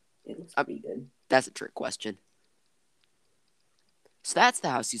 It looks pretty good. That's a trick question. So that's the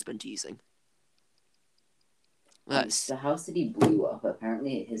house he's been teasing. The house that he blew up,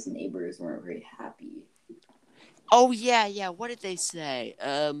 apparently his neighbors weren't very happy. Oh, yeah. What did they say?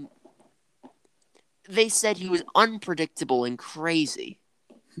 They said he was unpredictable and crazy.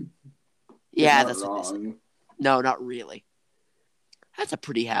 Yeah, that's wrong. What they said. No, not really. That's a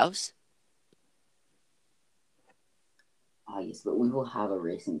pretty house. Yes, but we will have a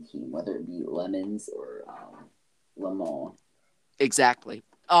racing team, whether it be Lemons or Le Mans. Exactly.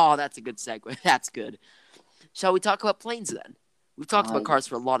 Oh, that's a good segue. That's good. Shall we talk about planes then? We've talked about cars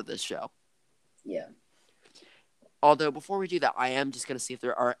for a lot of this show. Yeah. Although, before we do that, I am just going to see if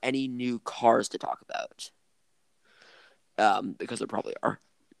there are any new cars to talk about. Because there probably are.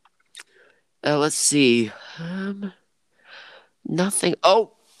 Let's see. Nothing.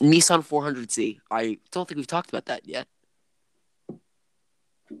 Oh, Nissan 400Z. I don't think we've talked about that yet.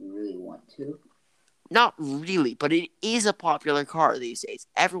 Do we really want to? Not really, but it is a popular car these days.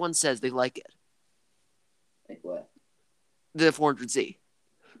 Everyone says they like it. Like what? The 400Z.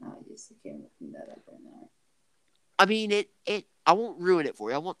 I just can't look that up right now. I mean, I won't ruin it for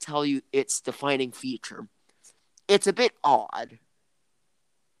you. I won't tell you its defining feature. It's a bit odd.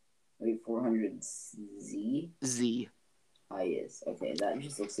 Wait, 400Z? Z. Yes. Okay, that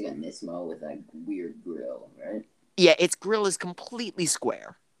just looks like a Nismo with a weird grill, right? Yeah, its grill is completely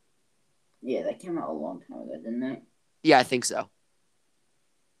square. Yeah, that came out a long time ago, didn't it? Yeah, I think so.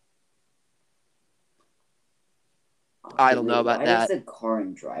 I don't know about why that. Why does the car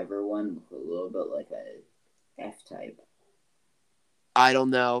and driver one look a little bit like a F-Type? I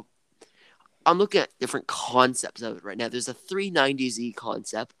don't know. I'm looking at different concepts of it right now. There's a 390Z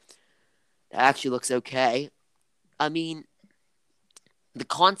concept that actually looks okay. I mean, the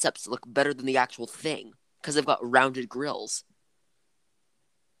concepts look better than the actual thing because they've got rounded grills.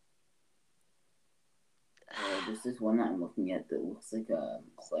 There's this one that I'm looking at that looks like a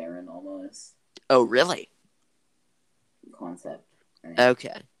McLaren almost. Oh, really? Concept. Right?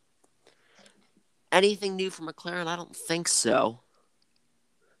 Okay. Anything new from McLaren? I don't think so.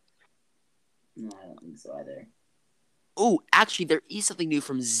 No, I don't think so either. Oh, actually, there is something new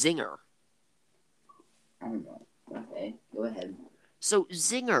from Zinger. I don't know. Okay, go ahead. So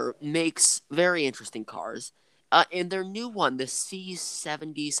Zinger makes very interesting cars. And their new one, the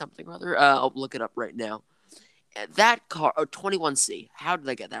C70 something or other, I'll look it up right now. That car, 21C. How did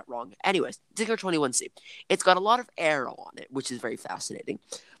I get that wrong? Anyways, Zinger 21C. It's got a lot of aero on it, which is very fascinating.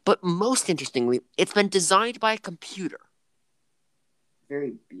 But most interestingly, it's been designed by a computer.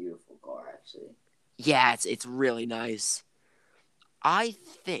 Very beautiful car, actually. Yeah, it's really nice. I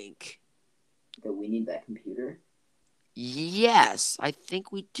think that we need that computer. Yes, I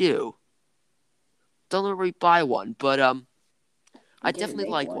think we do. Don't know where we buy one, but I definitely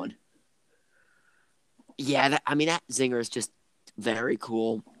like one. Yeah, that Zinger is just very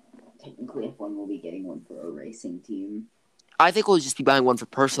cool. Technically, F1 will be getting one for a racing team. I think we'll just be buying one for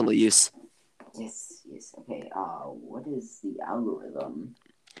personal use. Yes, yes. Okay. What is the algorithm?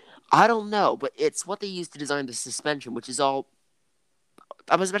 I don't know, but it's what they use to design the suspension, which is all.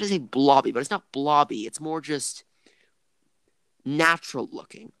 I was about to say blobby, but it's not blobby. It's more just natural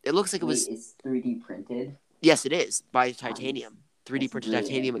looking. It looks like it Wait, was. it's 3D printed. Yes, it is by Nice. titanium, 3D That's printed brilliant.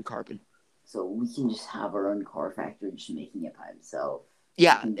 titanium and carbon. So we can just have our own car factory just making it by himself. He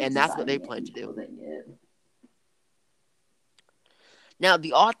Yeah, can be and that's what they designing it plan and to do. building it. Now,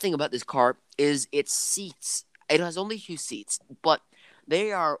 the odd thing about this car is its seats. It has only 2 seats, but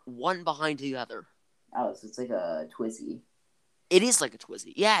they are one behind the other. Oh, so it's like a Twizy. It is like a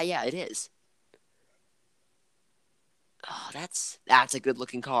Twizy. Yeah, it is. Oh, that's a good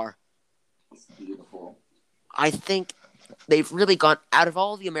looking car. It's beautiful. I think they've really gone out of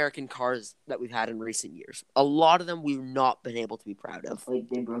all the American cars that we've had in recent years. A lot of them we've not been able to be proud of. Like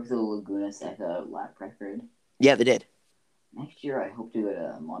they broke the Laguna Seca lap record. Yeah, they did. Next year, I hope to go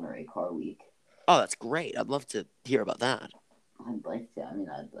to Monterey Car Week. Oh, that's great. I'd love to hear about that. I'd like to. I mean,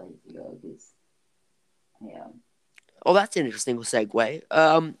 I'd like to go because, yeah. Oh, that's an interesting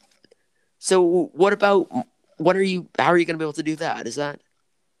segue. So what about what are you? How are you going to be able to do that? Is that?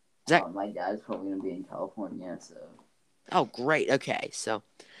 My dad's probably gonna be in California, so. Oh, great. Okay, so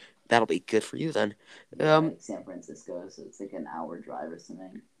that'll be good for you then. Yeah, like San Francisco, so it's like an hour drive or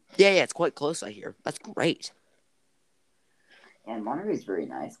something. Yeah, it's quite close. I hear. That's great. And Monterey's very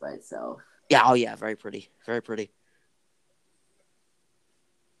nice by itself. Yeah. Oh, yeah. Very pretty. Very pretty.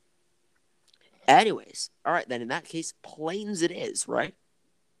 Anyways, all right then. In that case, planes it is, right?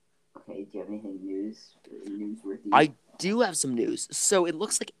 Okay. Do you have anything newsworthy? I do have some news. So it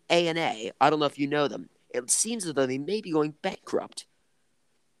looks like ANA. I don't know if you know them. It seems as though they may be going bankrupt.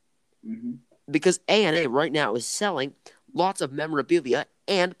 Mm-hmm. Because ANA right now is selling lots of memorabilia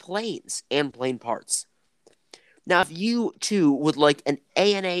and planes and plane parts. Now, if you too would like an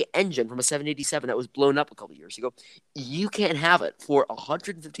ANA engine from a 787 that was blown up a couple years ago, you can have it for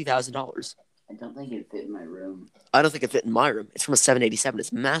 $150,000. I don't think it'd fit in my room. I don't think it fit in my room. It's from a 787.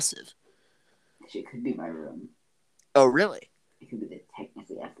 It's massive. Actually, it could be my room. Oh, really? It could be the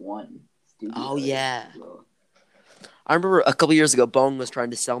technically F1 studio. Oh, yeah. I remember a couple years ago, Boeing was trying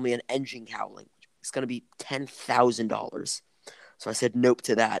to sell me an engine cowling. It's going to be $10,000. So I said nope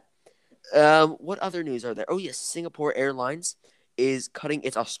to that. What other news are there? Oh, yes, Singapore Airlines is cutting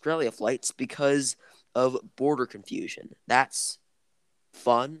its Australia flights because of border confusion. That's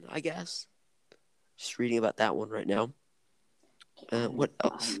fun, I guess. Just reading about that one right now. What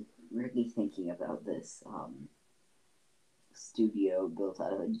else? I'm really thinking about this studio built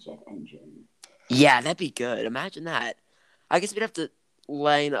out of a jet engine. Yeah, that'd be good. Imagine that. I guess we'd have to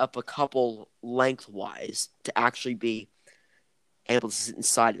line up a couple lengthwise to actually be able to sit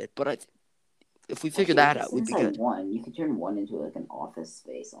inside of it. But if we figure that out, we'd be good. One, you could turn one into like an office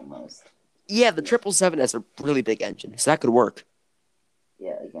space almost. Yeah, the 777 has a really big engine, so that could work.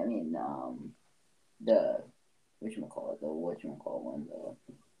 Yeah, like I mean, the whatchamacallit one, the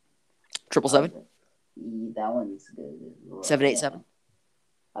 777? That one's good. 787?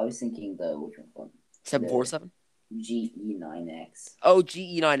 I was thinking the whatchamacallit 747? GE9X. Oh,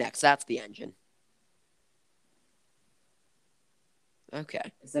 GE9X, that's the engine.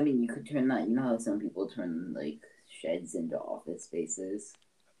 Okay. So, I mean, you could turn that. You know how some people turn like sheds into office spaces.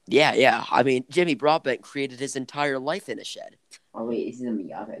 Yeah. I mean, Jimmy Broadbent created his entire life in a shed. Oh wait, he's the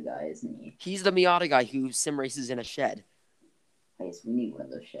Miata guy, isn't he? He's the Miata guy who sim races in a shed. I guess we need one of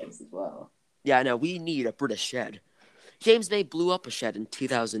those sheds as well. Yeah, I know. We need a British shed. James May blew up a shed in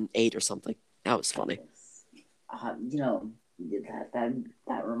 2008 or something. That was funny. You know,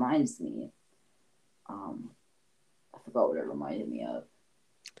 that reminds me. I forgot what it reminded me of.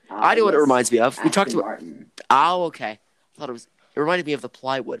 I know what it reminds me of. We talked about Martin. Oh, okay. I thought it reminded me of the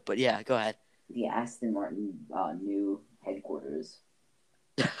plywood, but yeah, go ahead. The Aston Martin new headquarters.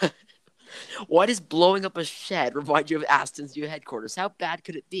 Why does blowing up a shed remind you of Aston's new headquarters? How bad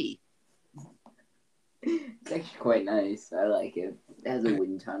could it be? It's actually quite nice. I like it. It has a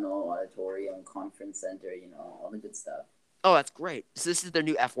wind tunnel, auditorium, conference center, you know, all the good stuff. Oh, that's great. So this is their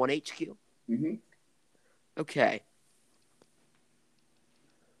new F1 HQ? Mm-hmm. Okay.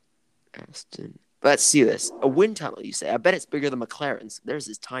 Aston. Let's see this. A wind tunnel, you say? I bet it's bigger than McLaren's. Theirs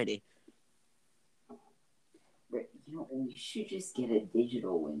is tiny. But, you know, we should just get a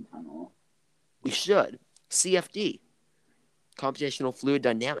digital wind tunnel. We should. CFD. Computational Fluid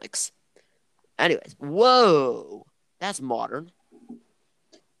Dynamics. Anyways. Whoa! That's modern.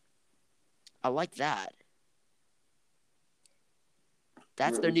 I like that.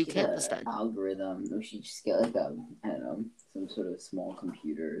 That's Or their we new should get campus an then. algorithm. We should just get like a, I don't know, some sort of small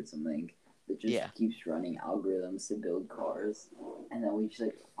computer or something that just Yeah. keeps running algorithms to build cars, and then we just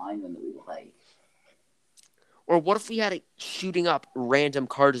like find one that we like. Or what if we had it shooting up random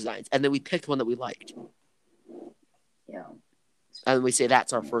car designs and then we picked one that we liked? Yeah. And we say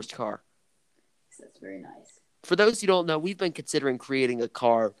that's our first car. That's very nice. For those who don't know, we've been considering creating a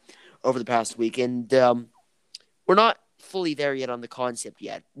car over the past week, and we're not fully there yet on the concept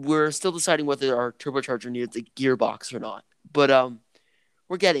yet. We're still deciding whether our turbocharger needs a gearbox or not. But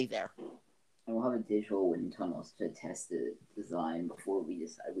we're getting there. And we'll have a digital wind tunnels to test the design before we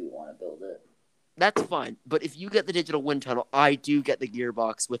decide we want to build it. That's fine. But if you get the digital wind tunnel, I do get the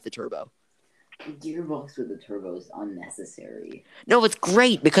gearbox with the turbo. The gearbox with the turbo is unnecessary. No, it's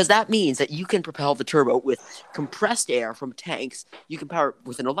great because that means that you can propel the turbo with compressed air from tanks. You can power it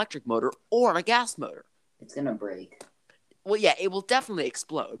with an electric motor or a gas motor. It's gonna break. Well, yeah, it will definitely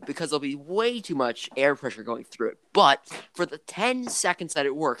explode because there'll be way too much air pressure going through it. But for the 10 seconds that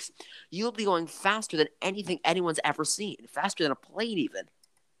it works, you'll be going faster than anything anyone's ever seen. Faster than a plane, even.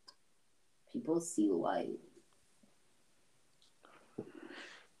 People see light.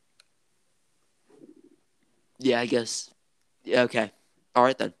 Yeah, I guess. Yeah, okay. All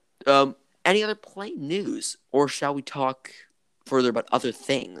right, then. Any other plane news? Or shall we talk further about other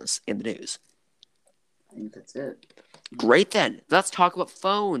things in the news? I think that's it. Great, then. Let's talk about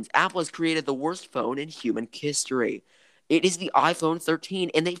phones. Apple has created the worst phone in human history. It is the iPhone 13,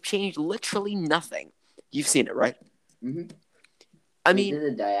 and they've changed literally nothing. You've seen it, right? Mm-hmm. I They mean, did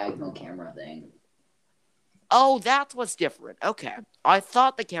a diagonal camera thing. oh, that's what's different. Okay. I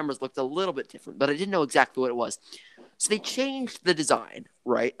thought the cameras looked a little bit different, but I didn't know exactly what it was. So they changed the design,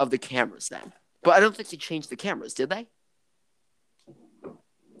 right, of the cameras then. But I don't think they changed the cameras, did they?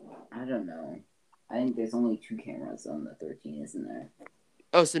 I don't know. I think there's only 2 cameras on the 13, isn't there?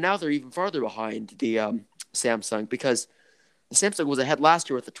 Oh, so now they're even farther behind the Samsung because the Samsung was ahead last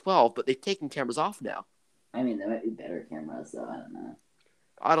year with the 12, but they've taken cameras off now. I mean, there might be better cameras, though. I don't know.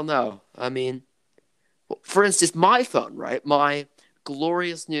 I don't know. I mean, for instance, my phone, right? My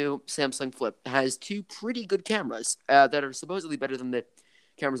glorious new Samsung Flip has 2 pretty good cameras that are supposedly better than the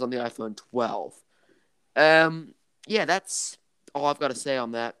cameras on the iPhone 12. Yeah, that's all I've got to say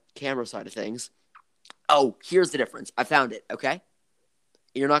on that camera side of things. Oh, here's the difference. I found it, okay?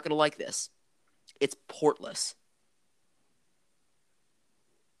 You're not going to like this. It's portless.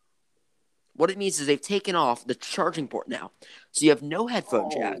 What it means is they've taken off the charging port now. So you have no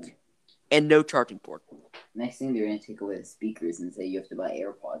headphone jack and no charging port. Next thing, they're going to take away the speakers and say you have to buy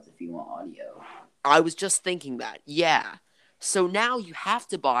AirPods if you want audio. I was just thinking that. Yeah. So now you have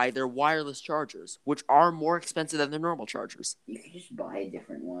to buy their wireless chargers, which are more expensive than their normal chargers. You could just buy a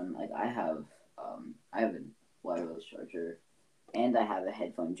different one. Like I have a wireless charger, and I have a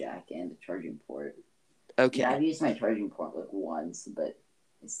headphone jack and a charging port. Okay. Yeah, I've used my charging port like once, but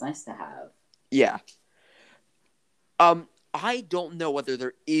it's nice to have. Yeah. I don't know whether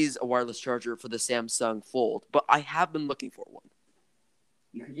there is a wireless charger for the Samsung Fold, but I have been looking for one.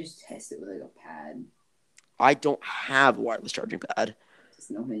 You could just test it with like a pad. I don't have a wireless charging pad. Does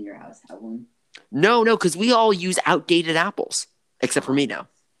no one in your house have one? No, because we all use outdated Apples, except for me now.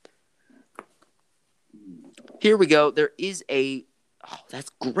 Here we go. There is a... Oh, that's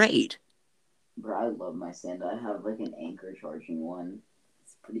great. Bro, I love my Sand. I have like an Anchor charging one.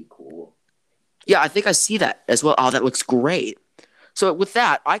 It's pretty cool. Yeah, I think I see that as well. Oh, that looks great. So with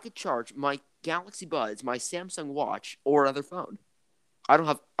that, I could charge my Galaxy Buds, my Samsung Watch, or another phone. I don't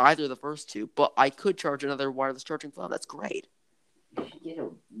have either of the first two, but I could charge another wireless charging phone. That's great. You should get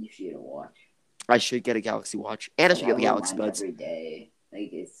a watch. I should get a Galaxy Watch, and I should get the Galaxy Buds. Every day,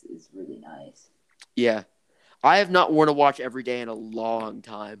 like it's really nice. Yeah, I have not worn a watch every day in a long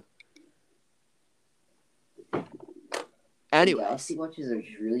time. Anyway, Galaxy watches are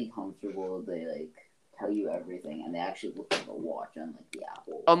just really comfortable. They like tell you everything, and they actually look like a watch, unlike the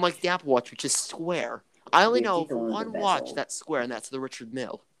Apple Watch. Unlike the Apple Watch, which is square. I only know of one watch bezel. that's square, and that's the Richard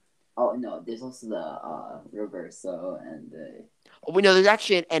Mille. Oh no, there's also the Reverso and the. Oh, we know there's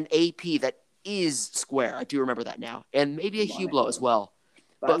actually an AP that is square. I do remember that now, and maybe a Hublot as well.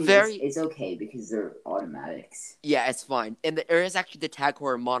 But I mean, it's okay because they're automatics. Yeah, it's fine. And there is actually the Tag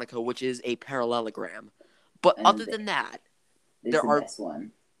Heuer Monaco, which is a parallelogram. But other than that, there are. Best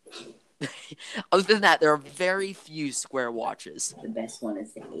one. Other than that, there are very few square watches. The best one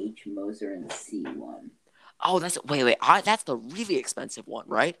is the H. Moser and C one. Oh, that's wait. That's the really expensive one,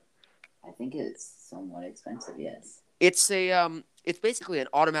 right? I think it's somewhat expensive. Yes. It's it's basically an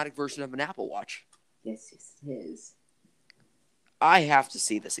automatic version of an Apple Watch. Yes, it is. I have to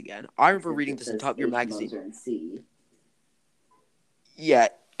see this again. I remember reading this in Top Gear magazine. Moser and C. yeah,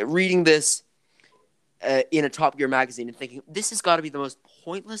 reading this in a Top Gear magazine and thinking this has got to be the most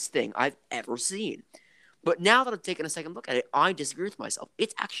pointless thing I've ever seen. But now that I've taken a second look at it, I disagree with myself.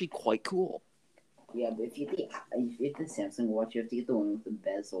 It's actually quite cool. Yeah, but if you get the Samsung watch, you have to get the one with the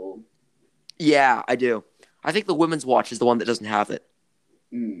bezel. Yeah, I do. I think the women's watch is the one that doesn't have it.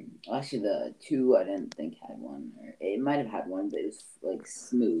 Actually, the two I didn't think had one. Or it might have had one, but it was like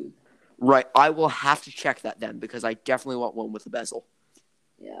smooth. Right, I will have to check that then because I definitely want one with a bezel.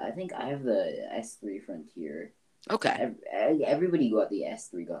 Yeah, I think I have the S3 Frontier. Okay. Everybody got the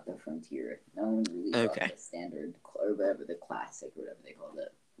S3, got the Frontier. No one really got Okay. the standard or whatever, the classic or whatever they called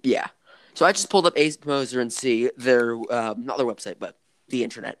it. Yeah. So I just pulled up ASMOSer and see their not their website, but the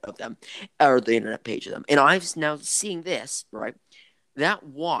internet of them, or the internet page of them. And I'm now seeing this, right? That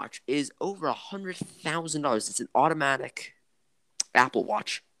watch is over $100,000. It's an automatic Apple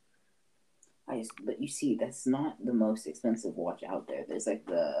Watch. But you see, that's not the most expensive watch out there. There's like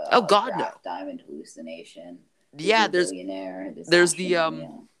the Oh God, no. Draft Diamond Hallucination. Yeah, Billionaire. there's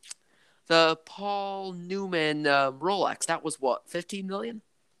the Paul Newman Rolex. That was what, 15 million?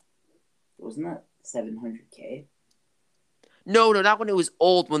 Wasn't that 700K? No, not when it was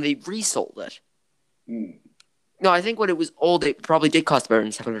old. When they resold it. Hmm. No, I think when it was old, it probably did cost better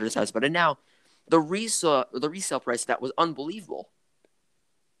than 700,000. But now, the resale price that was unbelievable.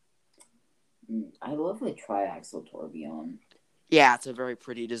 I love the triaxle tourbillon. Yeah, it's a very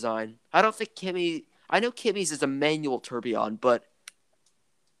pretty design. I don't think Kimmy. I know Kimmy's is a manual tourbillon, but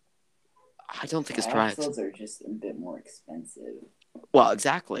I don't think it's triaxles are just a bit more expensive. Well,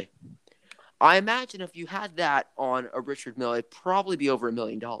 exactly. I imagine if you had that on a Richard Mille, it'd probably be over $1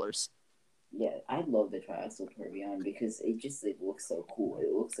 million. Yeah, I love the triaxle tourbillon because it looks so cool.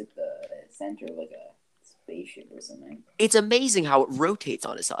 It looks like the center of like a spaceship or something. It's amazing how it rotates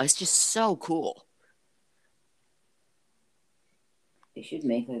on itself. It's just so cool. They should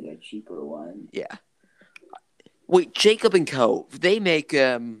make like a cheaper one. Yeah. Wait, Jacob & Co. They make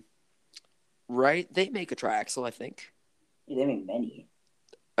right? They make a triaxle, I think. Yeah, they make many.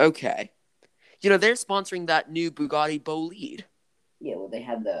 Okay. You know, they're sponsoring that new Bugatti Bolide. Yeah, well, they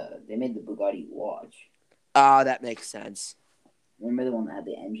made the Bugatti watch. Ah, that makes sense. Remember the one that had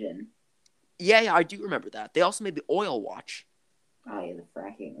the engine? Yeah, I do remember that. They also made the oil watch. Oh, yeah, the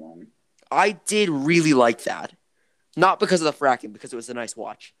fracking one. I did really like that. Not because of the fracking, because it was a nice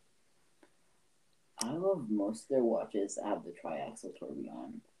watch. I love most of their watches that have the triaxle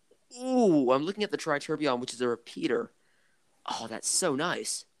tourbillon. Ooh, I'm looking at the Tri-Tourbillon, which is a repeater. Oh, that's so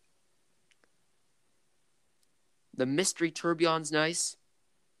nice. The Mystery Tourbillon's nice.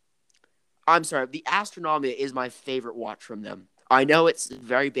 I'm sorry, the Astronomia is my favorite watch from them. I know it's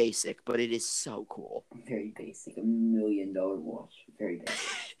very basic, but it is so cool. Very basic. $1 million watch. Very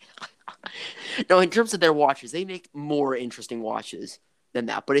basic. No, in terms of their watches, they make more interesting watches than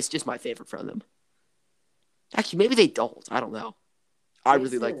that, but it's just my favorite from them. Actually, maybe they don't. I don't know. I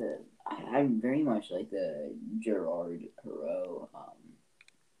really like. I very much like the Gerard Perot,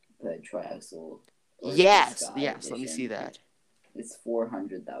 the triaxle. Yes. Edition. Let me see that. It's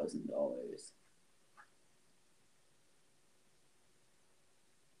 $400,000.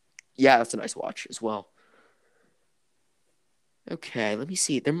 Yeah, that's a nice watch as well. Okay, let me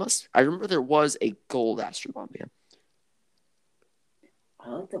see. I remember there was a gold Astronomia. I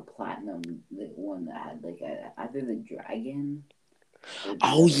like the platinum, the one that had like either the dragon.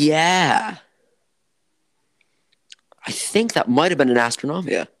 Oh yeah, I think that might have been an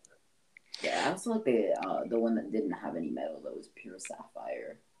Astronomia. Yeah, I also like the one that didn't have any metal, that was pure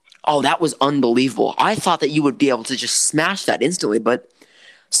sapphire. Oh, that was unbelievable. I thought that you would be able to just smash that instantly, but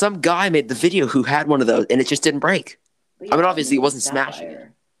some guy made the video who had one of those, and it just didn't break. Yeah, I mean, obviously, it wasn't smashing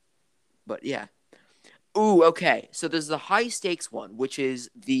it. But yeah. Ooh, okay. So there's the high stakes one, which is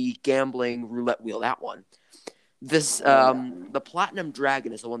the gambling roulette wheel, that one. This the Platinum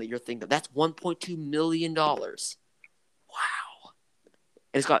Dragon is the one that you're thinking of. That's $1.2 million. Wow.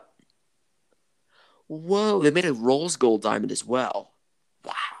 And it's got whoa, they made a rose gold diamond as well.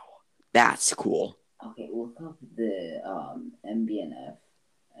 Wow. That's cool. Okay, look up the MB&F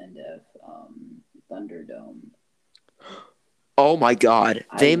and Thunderdome. Oh my god.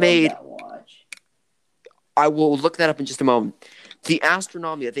 They made that watch. I will look that up in just a moment. The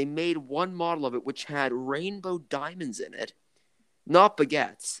Astronomia, they made one model of it which had rainbow diamonds in it. Not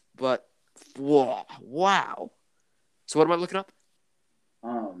baguettes, but whoa, wow. So what am I looking up?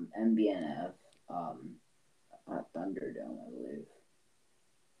 MB&F, Thunderdome, I believe.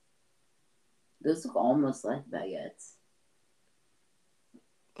 Those look almost like baguettes.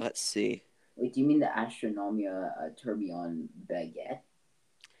 Let's see. Wait, do you mean the Astronomia Tourbillon baguette?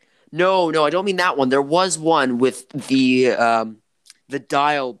 No, I don't mean that one. There was one with the the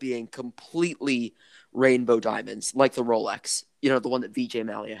dial being completely rainbow diamonds, like the Rolex. The one that VJ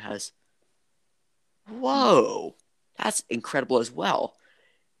Malia has. Whoa. That's incredible as well.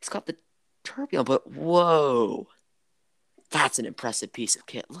 It's got the tourbillon, but whoa. That's an impressive piece of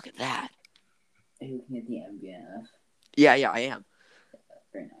kit. Look at that. Are you looking at the MBNF? Yeah, I am.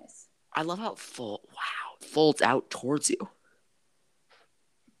 Very nice. I love how it folds out towards you.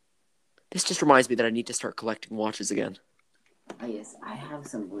 This just reminds me that I need to start collecting watches again. Oh, yes, I have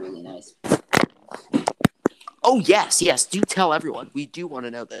some really nice. Oh, yes. Do tell everyone. We do want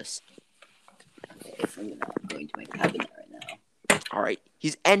to know this. Okay, I'm going to my cabinet right now. All right.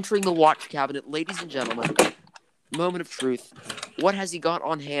 He's entering the watch cabinet. Ladies and gentlemen, moment of truth. What has he got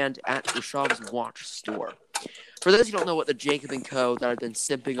on hand at Rishab's watch store? For those who don't know what the Jacob & Co. that I've been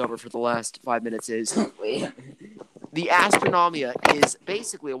simping over for the last 5 minutes is, Wait. The Astronomia is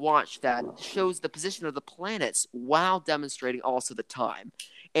basically a watch that shows the position of the planets while demonstrating also the time.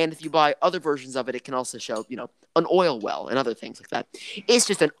 And if you buy other versions of it, it can also show, an oil well and other things like that. It's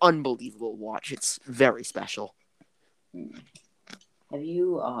just an unbelievable watch. It's very special. Have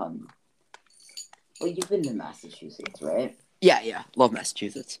you, well, you've been to Massachusetts, right? Yeah. Love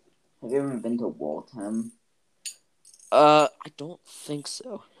Massachusetts. Have you ever been to Waltham? I don't think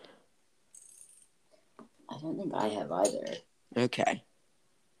so. I don't think I have either. Okay.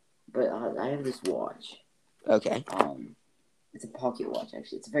 But I have this watch. Okay. It's a pocket watch,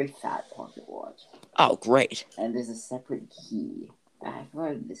 actually. It's a very fat pocket watch. Oh, great. And there's a separate key. I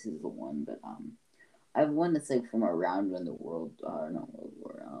forgot if this is the one, but I have one that's like from around when the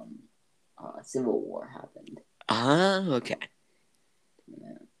Civil War happened. Okay.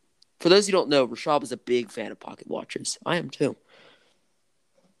 Yeah. For those who don't know, Rashab is a big fan of pocket watches. I am too.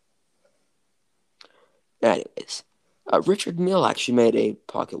 Anyways, Richard Mille actually made a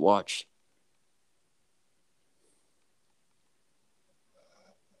pocket watch.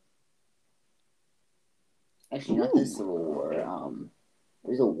 Actually, not the Civil War.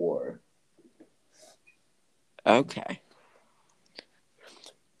 There's a war. Okay.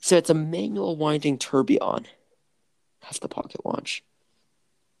 So it's a manual winding tourbillon. That's the pocket watch.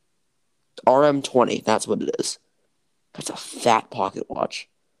 RM20, that's what it is. That's a fat pocket watch.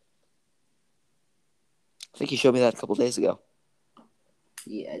 I think you showed me that a couple days ago.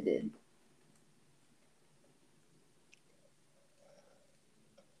 Yeah, I did.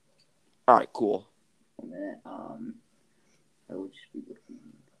 All right, cool. A minute. I will just be looking.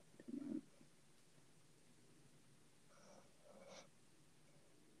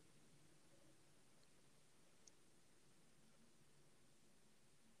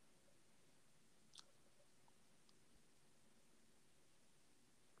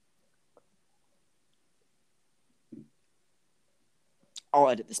 I'll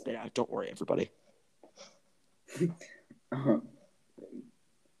edit this bit out. Don't worry, everybody.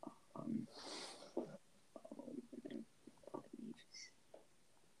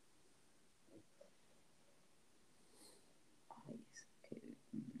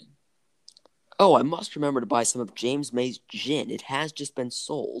 Oh, I must remember to buy some of James May's gin. It has just been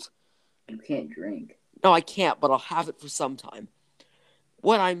sold. You can't drink. No, I can't, but I'll have it for some time.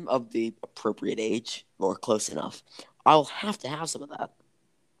 When I'm of the appropriate age, or close enough, I'll have to have some of that.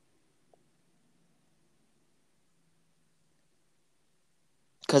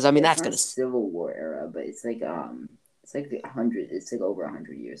 Because, that's going to... Civil War era, but it's like over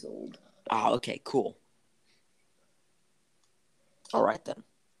 100 years old. Oh, okay, cool. All right, then.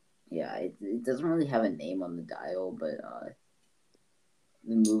 Yeah, it doesn't really have a name on the dial, but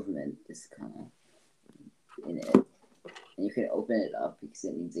the movement is kind of in it. And you can open it up because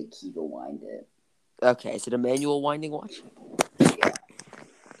it needs a key to wind it. Okay, is it a manual winding watch? Yeah.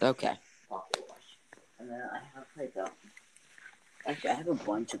 Okay. Pocket watch. And then I have actually, I have a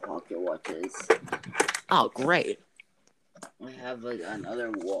bunch of pocket watches. Oh, great. I have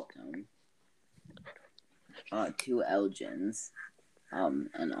another Waltham. 2 Elgins.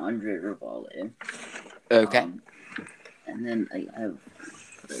 And Andre Rivale. Okay. And then I have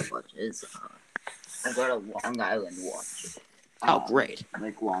other watches. I've got a Long Island watch. Oh, great.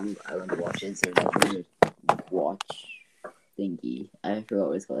 Like Long Island watches. There's a watch thingy. I forgot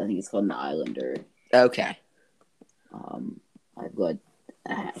what it's called. I think it's called an Islander. Okay. I've got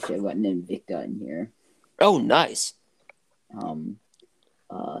an Invicta in here. Oh, nice. An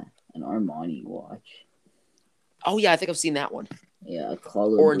Armani watch. Oh, yeah, I think I've seen that one. Yeah, a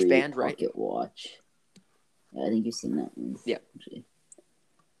Colibri Orange band, right? pocket watch. Yeah, I think you've seen that one. Yeah. Actually,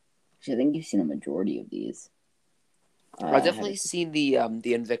 I think you've seen a majority of these. I've definitely seen the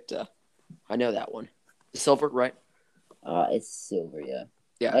Invicta. I know that one. The silver, right? It's silver, yeah.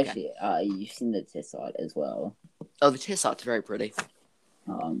 Yeah. Okay. Actually, you've seen the Tissot as well. Oh, the Tissot's very pretty.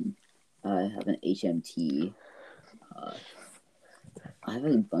 I have an HMT. Uh, I have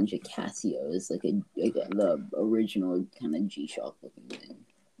a bunch of Casios, like the original kind of G-Shock looking thing,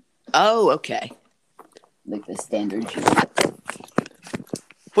 Oh, okay. like the standard G.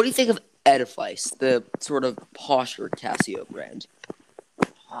 What do you think of Edifice, the sort of posher Casio brand?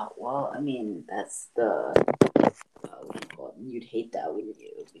 Well, I mean, that's the what do you call it? You'd hate that, wouldn't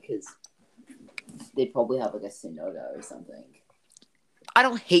you? Because they probably have like a Sonoda or something. I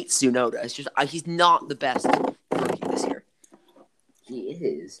don't hate Tsunoda. It's just he's not the best rookie this year. He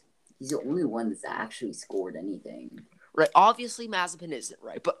is. He's the only one that's actually scored anything. Right, obviously Mazepin isn't,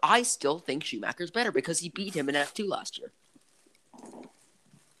 right? But I still think Schumacher's better because he beat him in F2 last year.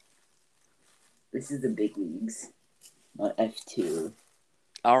 This is the big leagues, not F2.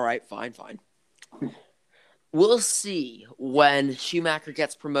 All right, fine. We'll see when Schumacher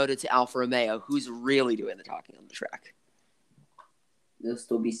gets promoted to Alfa Romeo who's really doing the talking on the track. There'll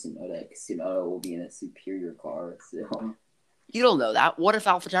still be Sonoda, because Sonoda will be in a superior car, so... You don't know that. What if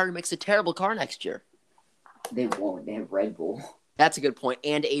AlphaTauri makes a terrible car next year? They won't. They have Red Bull. That's a good point.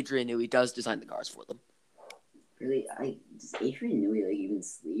 And Adrian Newey does design the cars for them. Really? Does Adrian Newey, even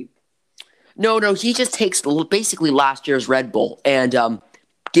sleep? No, he just takes basically last year's Red Bull and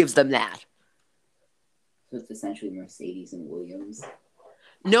gives them that. So it's essentially Mercedes and Williams.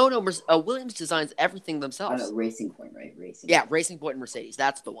 No, Williams designs everything themselves. Racing Point, right? Racing Point and Mercedes.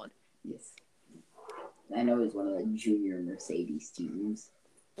 That's the one. Yes. I know it's one of the junior Mercedes teams.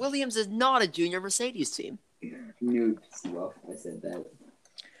 Williams is not a junior Mercedes team. Noob. Well, I said that.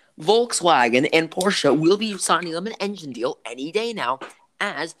 Volkswagen and Porsche will be signing them an engine deal any day now,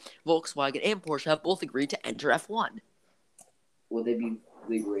 as Volkswagen and Porsche have both agreed to enter F1. Will they be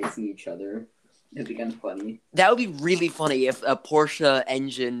racing each other? That'd be kind of funny. That would be really funny if a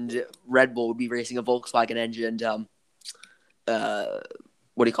Porsche-engined Red Bull would be racing a Volkswagen-engined,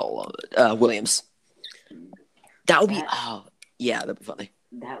 Williams. That would be, that'd be funny.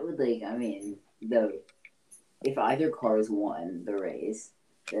 That would, if either cars won the race,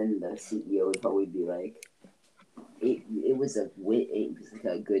 then the CEO would probably be like, it was like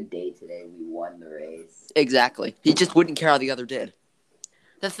a good day today. We won the race. Exactly. He just wouldn't care how the other did.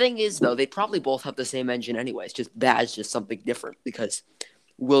 The thing is, though, they'd probably both have the same engine anyways. Just badge just something different because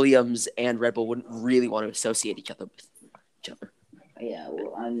Williams and Red Bull wouldn't really want to associate each other with each other. Yeah,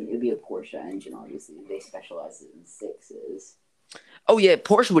 well, I mean, it'd be a Porsche engine, obviously. They specialize in sixes. Oh, yeah,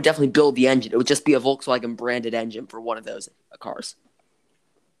 Porsche would definitely build the engine. It would just be a Volkswagen-branded engine for one of those cars.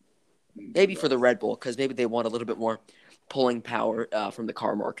 Maybe for the Red Bull, because maybe they want a little bit more pulling power from the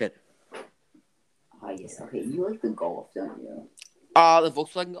car market. Yes. Okay, you like the Golf, don't you? The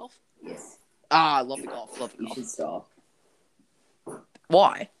Volkswagen Golf? Yes. I love the Golf. You should stop.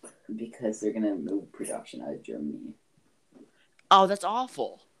 Why? Because they're going to move production out of Germany. Oh, that's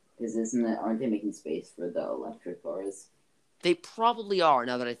awful. Because aren't they making space for the electric cars? They probably are,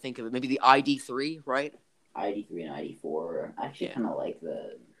 now that I think of it. Maybe the ID3, right? ID3 and ID4. I actually kind of like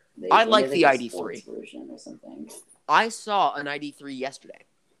the... I like the ID3 version or something. I saw an ID3 yesterday.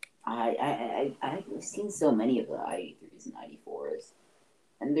 I've seen so many of the ID3s and ID4s,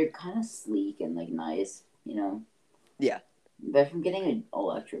 and they're kind of sleek and nice, Yeah. But if I'm getting an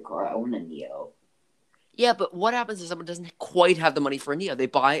electric car, I want a Neo. Yeah, but what happens if someone doesn't quite have the money for a Neo? They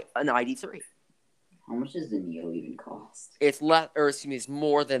buy an ID3. How much does the Neo even cost? It's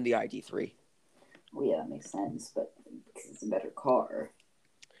more than the ID3. Well, yeah, that makes sense, but it's a better car.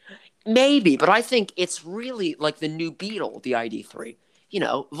 Maybe, but I think it's really like the new Beetle, the ID3.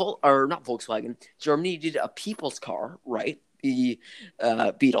 Not Volkswagen. Germany needed a people's car, right? The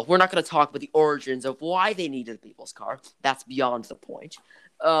Beetle. We're not going to talk about the origins of why they needed a people's car. That's beyond the point.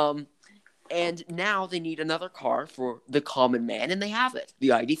 And now they need another car for the common man, and they have it, the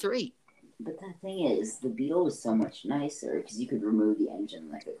ID3. But the thing is, the Beetle was so much nicer because you could remove the engine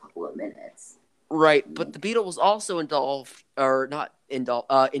in a couple of minutes. Right, but the Beetle was also endorsed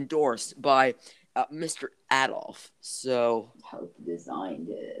by Mr. Adolf. So how he designed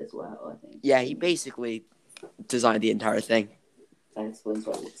it as well, I think. Yeah, he basically designed the entire thing. That explains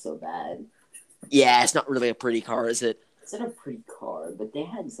why it looks so bad. Yeah, it's not really a pretty car, is it? It's not a pretty car, but they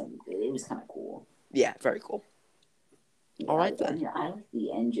had some. It was kind of cool. Yeah, very cool. Yeah, all right, then. I like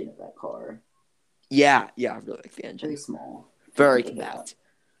the engine of that car. Yeah, I really like the engine. Very small. Very compact.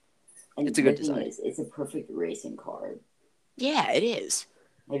 And it's a good design. It's a perfect racing car. Yeah, it is.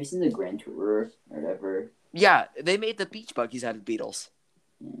 Have you seen the Grand Tourer or whatever? Yeah, they made the beach buggies out of Beetles.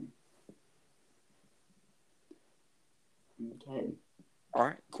 Yeah. Okay. All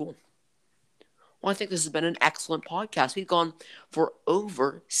right, cool. Well, I think this has been an excellent podcast. We've gone for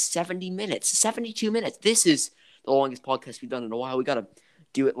over 70 minutes, 72 minutes. This is the longest podcast we've done in a while. We got to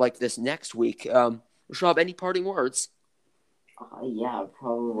do it like this next week. Rashab, any parting words? Yeah,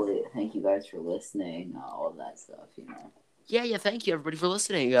 probably. Thank you guys for listening. All of that stuff, Yeah. Thank you, everybody, for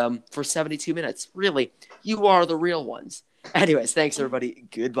listening for 72 minutes. Really, you are the real ones. Anyways, thanks, everybody.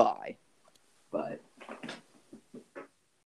 Goodbye.